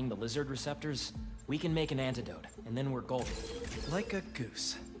blocking the lizard receptors, we can make an antidote, and then we're golden. Like a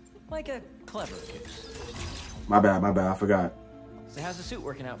goose. Like a clever goose. My bad, I forgot. So how's the suit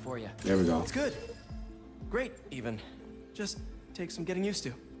working out for you? There we go. It's good. Great, even. Just takes some getting used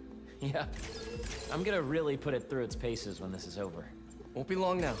to. Yeah. I'm gonna really put it through its paces when this is over. Won't be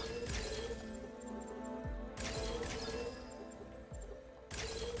long now.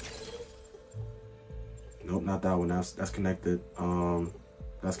 Nope, not that one. That's connected.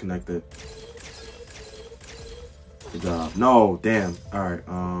 That's connected. Good job. No, damn. All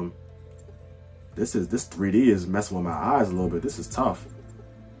right. This 3D is messing with my eyes a little bit. This is tough.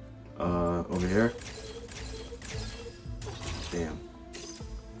 Over here. Damn.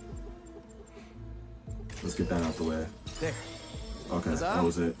 Let's get that out the way. There. Okay, Huzzah. that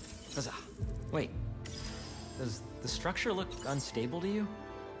was it. Huzzah. Wait. Does the structure look unstable to you?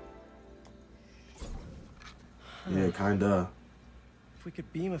 Yeah, kinda. If we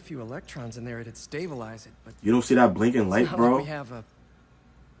could beam a few electrons in there, it'd stabilize it, but You don't see that blinking light, it's not bro? like we have a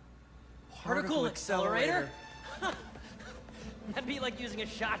particle accelerator. That'd be like using a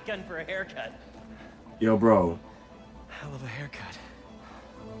shotgun for a haircut. Yo, bro. Hell of a haircut.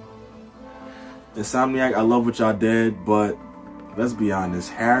 Insomniac, I love what y'all did, but let's be honest.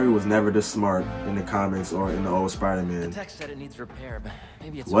 Harry was never this smart in the comics or in the old Spider-Man. The text said it needs repair, but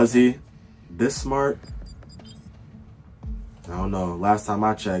maybe it's Was okay. he this smart? I don't know. Last time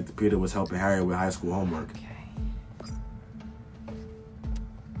I checked, Peter was helping Harry with high school homework. Okay.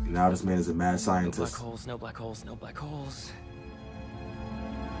 Now this man is a mad No scientist. black holes, no black holes, no black holes.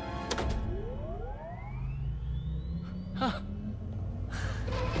 Huh.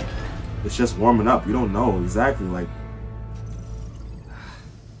 It's just warming up. You don't know exactly, like...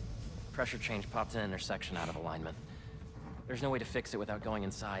 Pressure change popped an intersection out of alignment. There's no way to fix it without going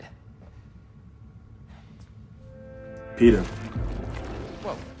inside. Peter.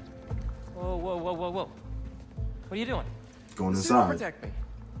 Whoa. Whoa, whoa, whoa, whoa, whoa. What are you doing? Going The suit will inside. protect me,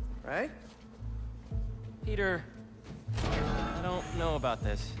 right? Peter, I don't know about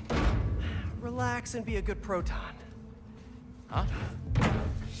this. Relax and be a good proton. Huh?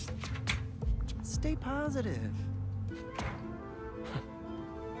 Stay positive.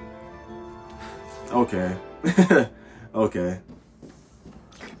 Okay. Okay.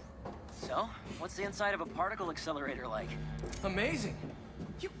 So, what's the inside of a particle accelerator like? Amazing.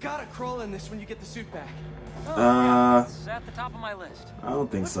 You gotta crawl in this when you get the suit back. Oh, yeah, it's at the top of my list. I don't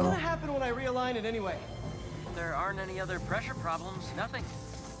think What's so. gonna happen when I realign it anyway? If there aren't any other pressure problems, nothing.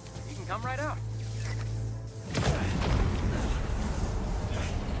 You can come right out.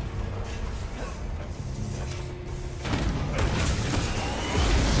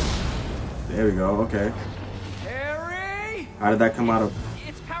 There we go. Okay. Harry! How did that come out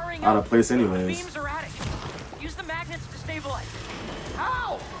of place anyways? Beam's erratic. Use the magnets to stabilize it.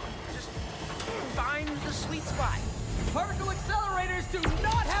 How? Just find the sweet spot. Particle accelerators do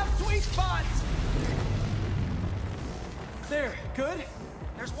not have sweet spots! There, good?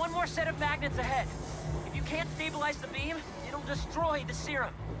 There's one more set of magnets ahead. If you can't stabilize the beam, it'll destroy the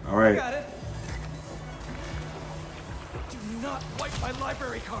serum. All right. Got it. Do not wipe my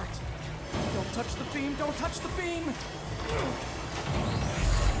library cards. Don't touch the beam, don't touch the beam!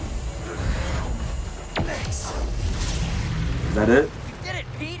 Thanks. Is that it? You did it,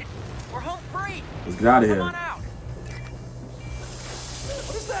 Pete. We're home free. Let's get out of Come here. on out.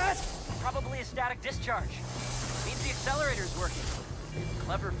 What is that? Probably a static discharge. Means the accelerator's working.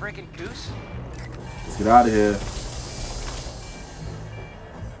 Clever freaking goose. Let's get out of here.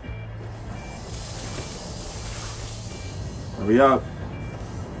 Hurry up.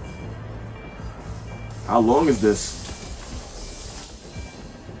 How long is this?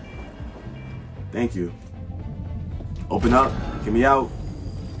 Thank you. Open up. Get me out.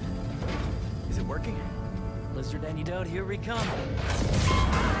 Is it working? Lizard antidote, here we come.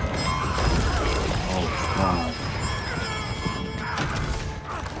 Oh, God.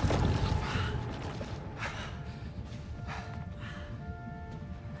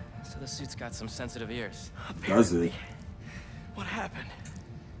 So the suit's got some sensitive ears. Does it? What happened?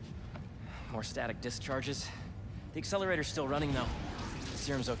 More more static discharges. The accelerator's still running, though. The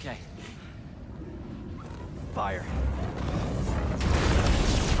serum's okay. Fire.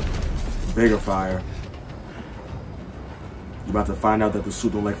 Bigger fire. You about to find out that the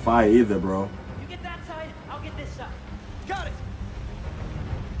suit don't like fire either, bro. You get that side, I'll get this side. Got it.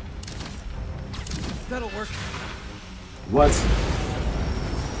 That'll work. What?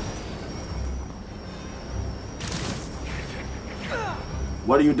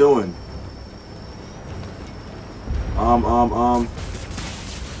 What are you doing?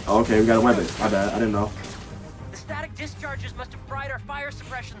 Okay, we got a weapon. My bad. I didn't know. The static discharges must have fried our fire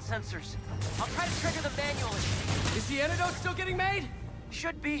suppression sensors. I'll try to trigger them manually. Is the antidote still getting made?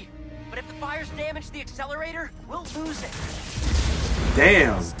 Should be. But if the fires damage the accelerator, we'll lose it.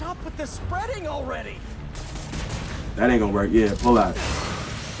 Damn. Stop with the spreading already. That ain't gonna work. Yeah, pull out.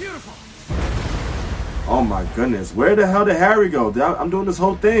 Beautiful. Oh my goodness. Where the hell did Harry go? I'm doing this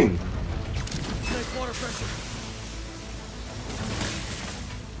whole thing. Nice water pressure.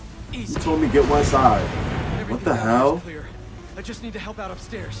 Easy. You told me get one side. Everything What the down hell? there is clear. I just need to help out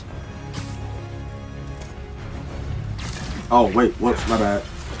upstairs. Oh, wait. Whoops, my bad.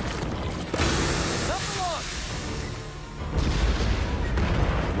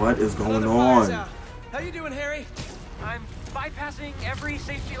 What is going on? How you doing, Harry? I'm bypassing every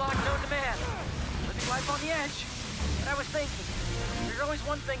safety lock known to man. Living life on the edge. But I was thinking, there's always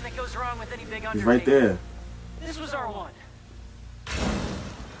one thing that goes wrong with any big undertaking. He's right there. This was our one.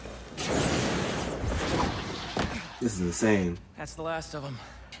 This is insane. That's the last of them.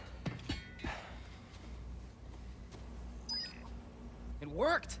 It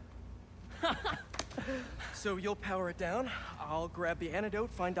worked! So you'll power it down, I'll grab the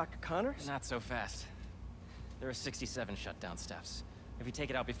antidote, find Dr. Connors? Not so fast. There are 67 shutdown steps. If we take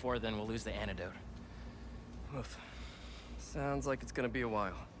it out before then, we'll lose the antidote. Oof. Sounds like it's gonna be a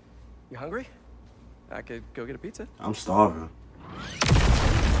while. You hungry? I could go get a pizza. I'm starving.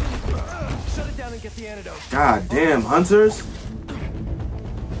 Shut it down and get the antidote. God damn, hunters.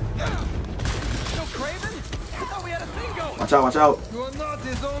 No Craven? I thought we had a thing going. Watch out, watch out. You are not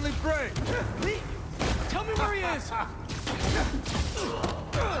his only prey. Lee, tell me where he is. Do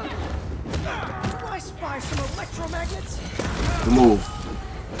I spy some electromagnets? Good move.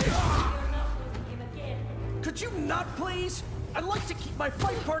 Could you not, please? I'd like to keep my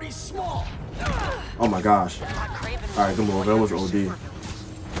fight parties small. Oh my gosh. Alright, good move. That was OD.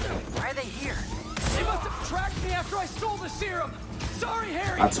 Why are they here? They must have tracked me after I stole the serum. Sorry,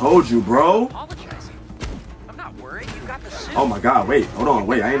 Harry. I told you, bro. Apologizing. I'm not worried. You got the suit. Oh my god, wait. Hold on.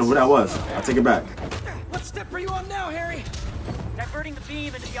 Wait, I didn't know who that was. I'll take it back. What step are you on now, Harry? Diverting the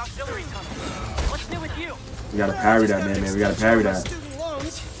beam into the auxiliary tunnel. What's new with you? We gotta parry that, man. We gotta parry that. Student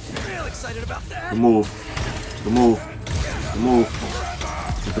loans. Real excited about that. Good move. Good move. Good move.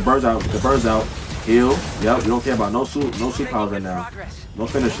 Get the birds out. Get the birds out. Heal. Yep. We don't care about no suit powers right now. No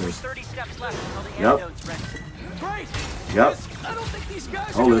finishers. 30 steps left until the Yep. antidote's ready. Great. Yep. I don't think these guys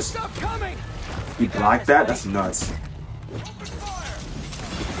are Hold gonna this. stop coming. He blocked that? That's nuts.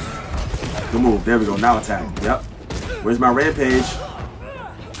 Good move. There we go. Now attack. Yep. Where's my rampage?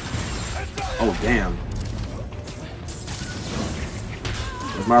 Oh, damn.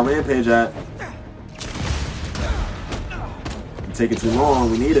 Where's my rampage at? You're taking too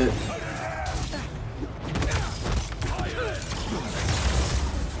long. We need it.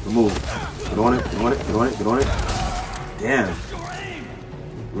 Good move. Get on it. Get on it. Get on it. Get on it. Damn.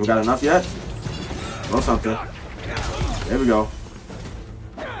 We got enough yet? Or something. There we go.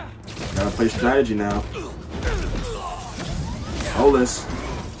 Gotta play strategy now. Hold this.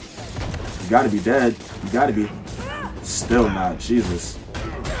 You gotta be dead. You gotta be. Still not. Jesus.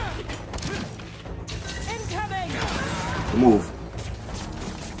 Good move.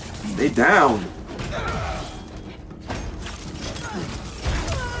 They down.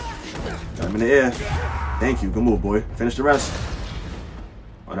 Got him in the air. Thank you. Good move, boy. Finish the rest.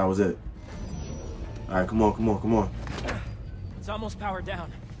 Oh, that was it. Alright, come on, come on, come on. It's almost powered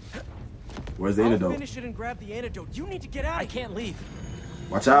down. Where's the I'll antidote? finish it and grab the antidote. You need to get out. I can't leave.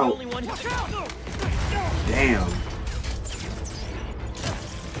 Watch out. Only one. Watch out! Damn.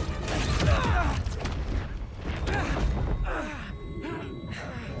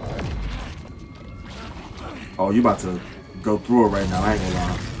 Oh, you about to go through it right now. I ain't gonna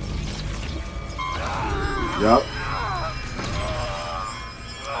lie. Yup.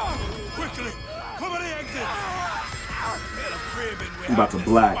 Quickly, cover the exit. He's about to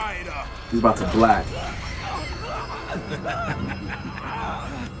black. He's about to black.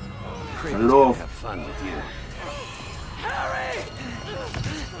 Turn it off. Have fun with you.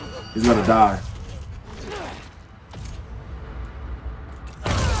 He's gonna die.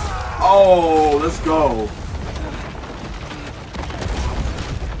 Oh, let's go.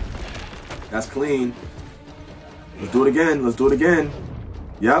 That's clean. Let's do it again. Let's do it again.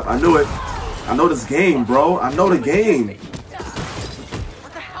 Yep, I knew it. I know this game, bro. I know the game.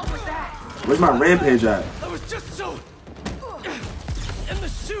 What the hell was that? Where's my rampage at? I was just so... in the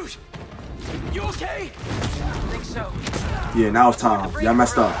suit. You okay? I think so. Yeah, now it's time. Y'all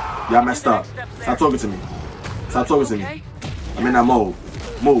messed up. Y'all messed up. Stop talking to me. Stop talking to me. I'm in that mode.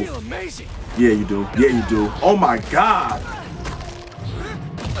 Move. Yeah, you do. Yeah, you do. Oh my God.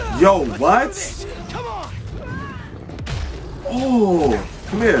 Yo, what? Come on. Oh,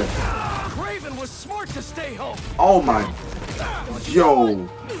 come here. Craven was smart to stay home. Oh my. Yo.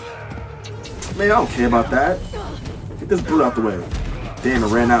 Man, I don't care about that. Get this brute out the way. Damn, it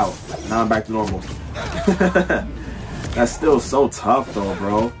ran out. Now I'm back to normal. That's still so tough though,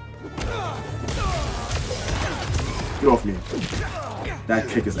 bro. Get off me. That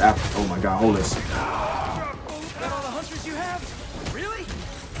kick is after. Oh my God, hold this. Got all the hunters you have? Really?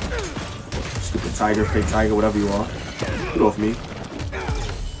 Stupid tiger, fake tiger, whatever you are. Get off me.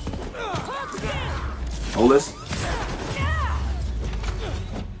 Hold this.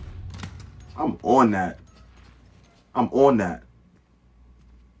 I'm on that. I'm on that.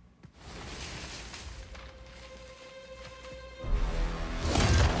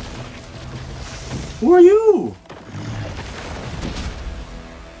 Who are you?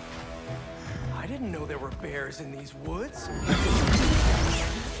 I didn't know there were bears in these woods.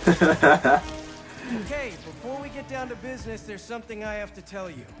 Okay, before we get down to business, there's something I have to tell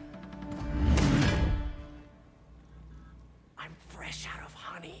you. I'm fresh out of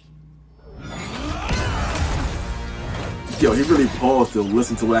honey. Yo, he really paused to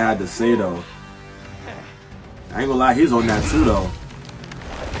listen to what I had to say, though. I ain't gonna lie, he's on that too, though.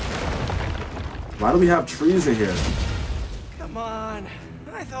 Why do we have trees in here? Come on.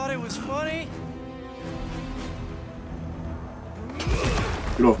 I thought it was funny.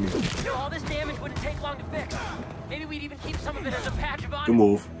 Get off me. All this damage wouldn't take long to fix. Maybe we'd even keep some of it as a patch of honor. Good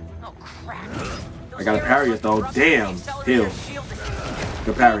move. Oh, crap. I gotta parry it, though. Damn. Heal.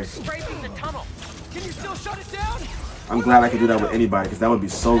 Good parry. Scraping the tunnel. Can you still shut it down? I'm glad I could do that with anybody, because that would be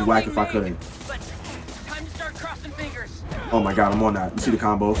so whack if I couldn't. But time to start crossing fingers. Oh my God, I'm on that. You see the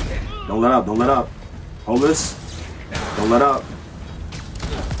combo. Don't let up, don't let up. Hold this. Don't let up.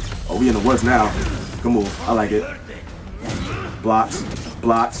 Oh, we in the woods now. Good move. I like it. Blocks.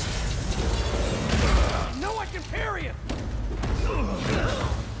 Blocks. No, I can parry it.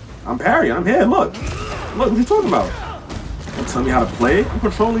 I'm parrying. I'm here. Look. Look, what you talking about? Don't tell me how to play. I'm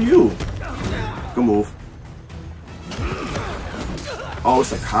controlling you. Good move. Oh,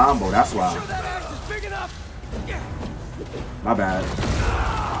 it's a combo. That's why. My bad.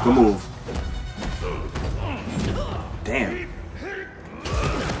 Good move. Damn.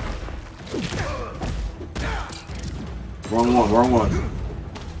 Wrong one, wrong one.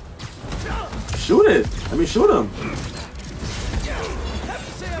 Shoot it. I mean, shoot him. I have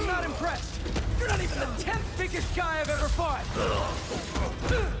to say I'm not impressed. You're not even the 10th biggest guy I've ever fought.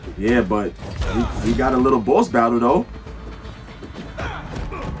 Yeah, but we got a little boss battle, though.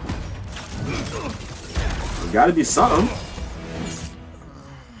 There gotta be something.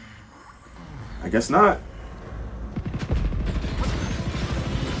 I guess not.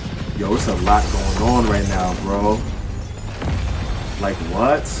 Yo, it's a lot going on right now, bro. Like,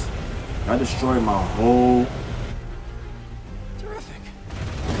 what? I destroyed my whole... Terrific.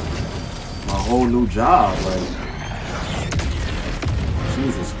 My whole new job, like...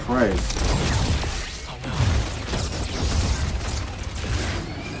 Jesus Christ.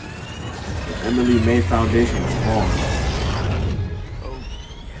 The Emily May Foundation is wrong. Oh,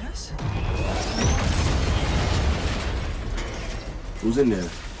 yes? Who's in there?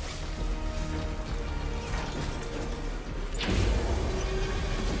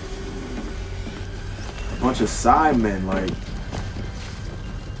 Bunch of sidemen, like,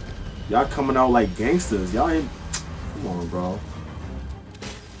 y'all coming out like gangsters. Y'all ain't, come on, bro.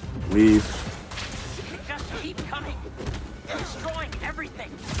 Weave. Just keep coming. You're destroying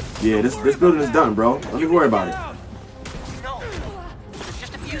everything. Yeah, this building is done, bro. Don't even worry about it. No, there's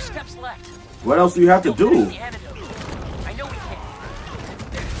just a few steps left. What else do you have to do? I know we can.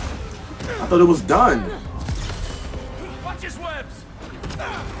 I thought it was done. Watch his webs.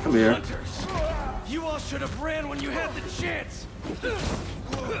 Come here. Hunters. You all should have ran when you had the chance.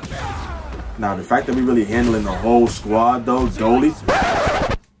 Now, the fact that we really handling the whole squad, though, Dolly.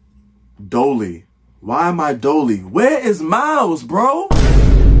 Dolly. Why am I Dolly? Where is Miles, bro?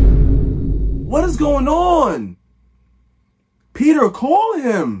 What is going on? Peter, call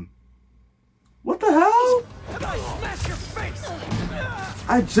him. What the hell? I smash your face.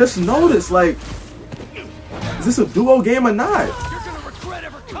 I just noticed, like, is this a duo game or not? You're gonna regret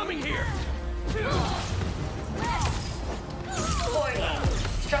ever coming here. Warning.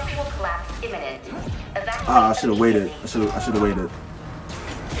 Structural collapse imminent. Ah, I should have waited. I should have waited.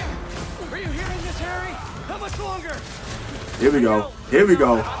 Are you hearing this, Harry? How much longer? Here we go. Here we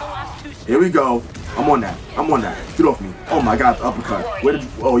go. Here we go. I'm on that. I'm on that. Get off me. Oh my God, the uppercut. Where did you,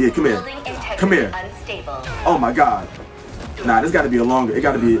 oh yeah, come here. Come here. Oh my God. Nah, this gotta be a longer, it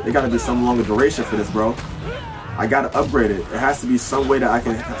gotta be some longer duration for this, bro. I gotta upgrade it. It has to be some way that I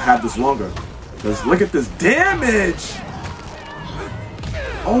can have this longer. Because look at this damage.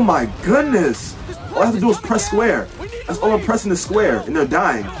 Oh my goodness. All I have to do is press square. That's all I'm pressing is square, and they're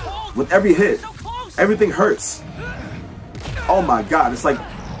dying with every hit. Everything hurts. Oh my God, it's like,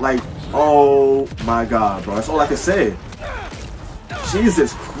 oh my God, bro. That's all I can say.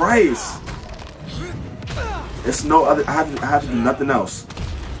 Jesus Christ. It's no other, I have to do nothing else.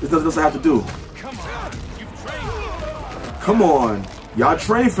 This is what I have to do. Come on. Y'all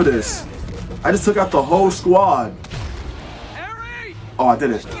trained for this. I just took out the whole squad. Oh, I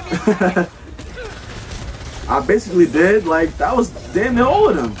didn't. I basically did. Like, that was damn near all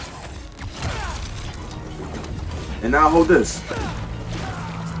of them. And now hold this.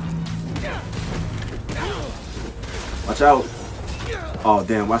 Watch out. Oh,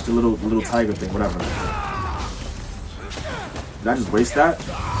 damn. Watch the little tiger thing. Whatever. Did I just waste that?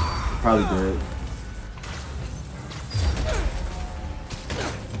 Probably did.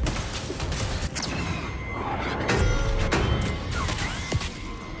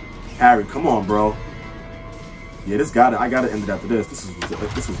 Harry, come on, bro. Yeah, I gotta end it after this. This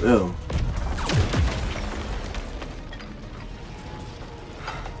was ill.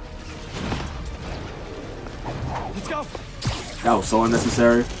 Let's go. That was so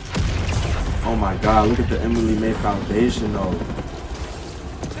unnecessary. Oh my God, look at the Emily May Foundation though.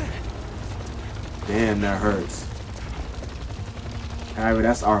 Damn, that hurts. Harry,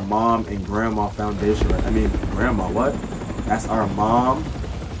 that's our mom and grandma foundation, right? I mean, grandma, what? That's our mom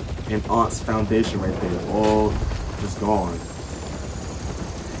and aunt's foundation right there. All just gone.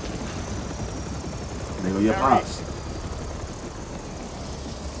 There go your pops.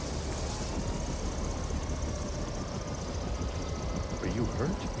 Are you hurt?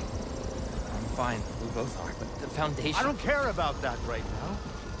 I'm fine. We both are. But the foundation... I don't care about that right now.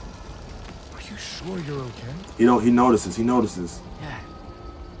 Are you sure you're okay? He notices. He notices. Yeah.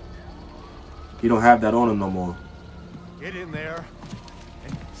 He don't have that on him no more. Get in there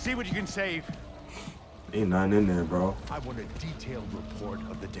and see what you can save. Ain't nothing in there, bro. I want a detailed report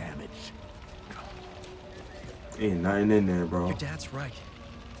of the damage. Ain't nothing in there, bro. Your dad's right.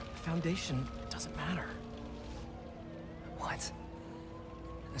 The foundation doesn't matter. What?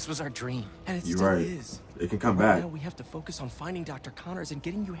 This was our dream. And it You're still right. is. It can come Right back. now we have to focus on finding Dr. Connors and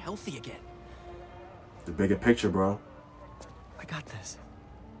getting you healthy again. The bigger picture, bro. I got this.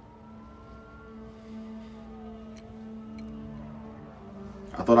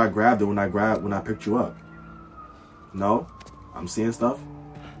 I thought I grabbed it when I picked you up. No? I'm seeing stuff?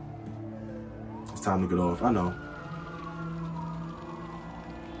 It's time to get off. I know.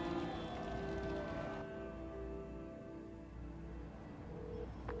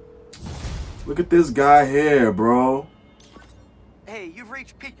 Look at this guy here, bro. Hey, you've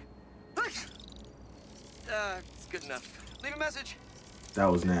reached peak. It's good enough. Leave a message. That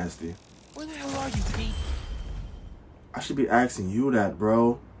was nasty. Where the hell are you, Pete? I should be asking you that,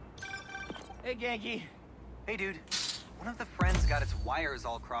 bro. Hey, Genki. Hey, dude. One of the friends got its wires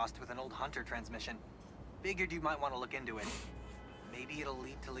all crossed with an old Hunter transmission. Figured you might want to look into it. Maybe it'll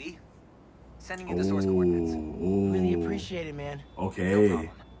lead to Lee. Sending you the source coordinates. Really appreciate it, man. Okay. No problem.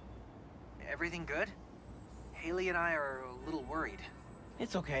 Everything good? Haley and I are a little worried.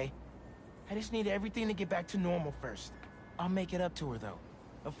 It's okay. I just need everything to get back to normal first. I'll make it up to her, though.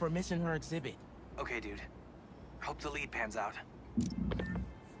 For missing her exhibit. Okay, dude. Hope the lead pans out.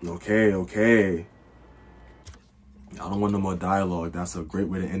 Okay, okay. I don't want no more dialogue. That's a great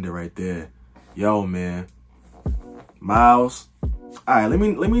way to end it right there. Yo, man. Miles. Alright, let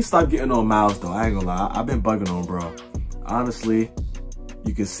me stop getting on Miles though. I ain't gonna lie. I've been bugging on bro. Honestly,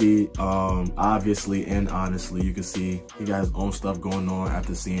 you can see, obviously and honestly, you can see he got his own stuff going on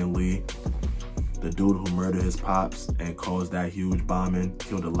after seeing Lee. The dude who murdered his pops and caused that huge bombing,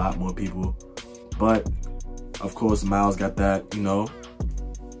 killed a lot more people. But, of course, Miles got that, you know,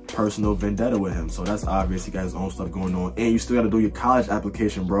 personal vendetta with him. So that's obvious. He got his own stuff going on. And you still got to do your college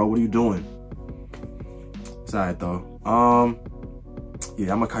application, bro. What are you doing? It's alright, though.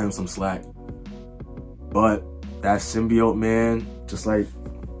 Yeah, I'm going to cut him some slack. But that symbiote, man, just like,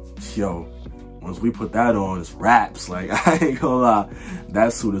 yo, once we put that on, it's raps. Like, I ain't gonna lie.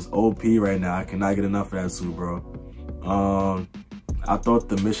 That suit is OP right now. I cannot get enough of that suit, bro. I thought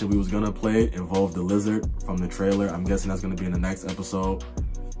the mission we was gonna play involved the lizard from the trailer. I'm guessing that's gonna be in the next episode.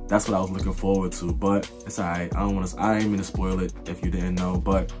 That's what I was looking forward to, but it's alright. I ain't mean to spoil it if you didn't know,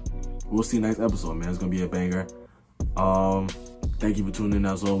 but we'll see next episode, man. It's gonna be a banger. Thank you for tuning in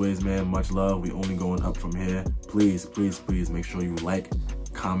as always, man. Much love. We only going up from here. Please, please, please make sure you like,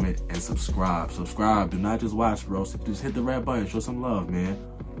 comment, and subscribe. Subscribe. Do not just watch, bro. Just hit the red button. Show some love, man.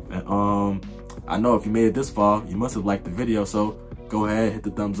 And I know if you made it this far, you must have liked the video, so go ahead, hit the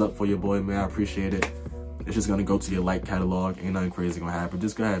thumbs up for your boy, man. I appreciate it. It's just gonna go to your like catalog. Ain't nothing crazy gonna happen.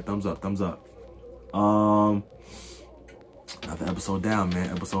 Just go ahead, thumbs up, thumbs up. Another episode down, man.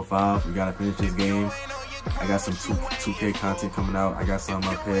 Episode 5. We gotta finish this game. I got some 2K content coming out. I got some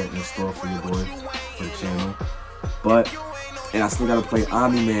up here in store for your boy, for the channel. And I still gotta play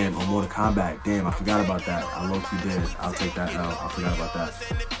Omni-Man on Mortal Kombat. Damn, I forgot about that. I low-key did. I'll take that out. I forgot about that.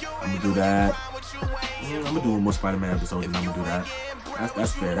 I'm gonna do that. Yeah, I'm gonna do one more Spider-Man episode, and I'm gonna do that.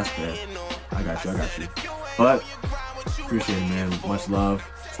 That's fair. That's fair. I got you. I got you. But appreciate it, man. Much love.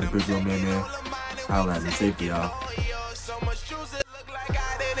 It's the Big Real Man. Holla at me. Safety, y'all.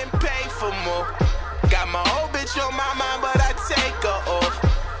 Got my old bitch on my mind, but I take her off.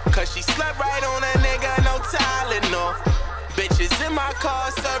 Cause she slept right on a nigga, no Tylenol. Bitches in my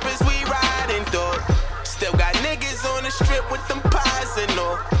car service, we riding, dog. Still got niggas on the strip with them pies and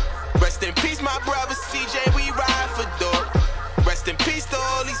all. Rest in peace, my brother CJ, we ride for dog. Rest in peace to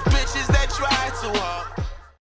all these bitches that try too hard.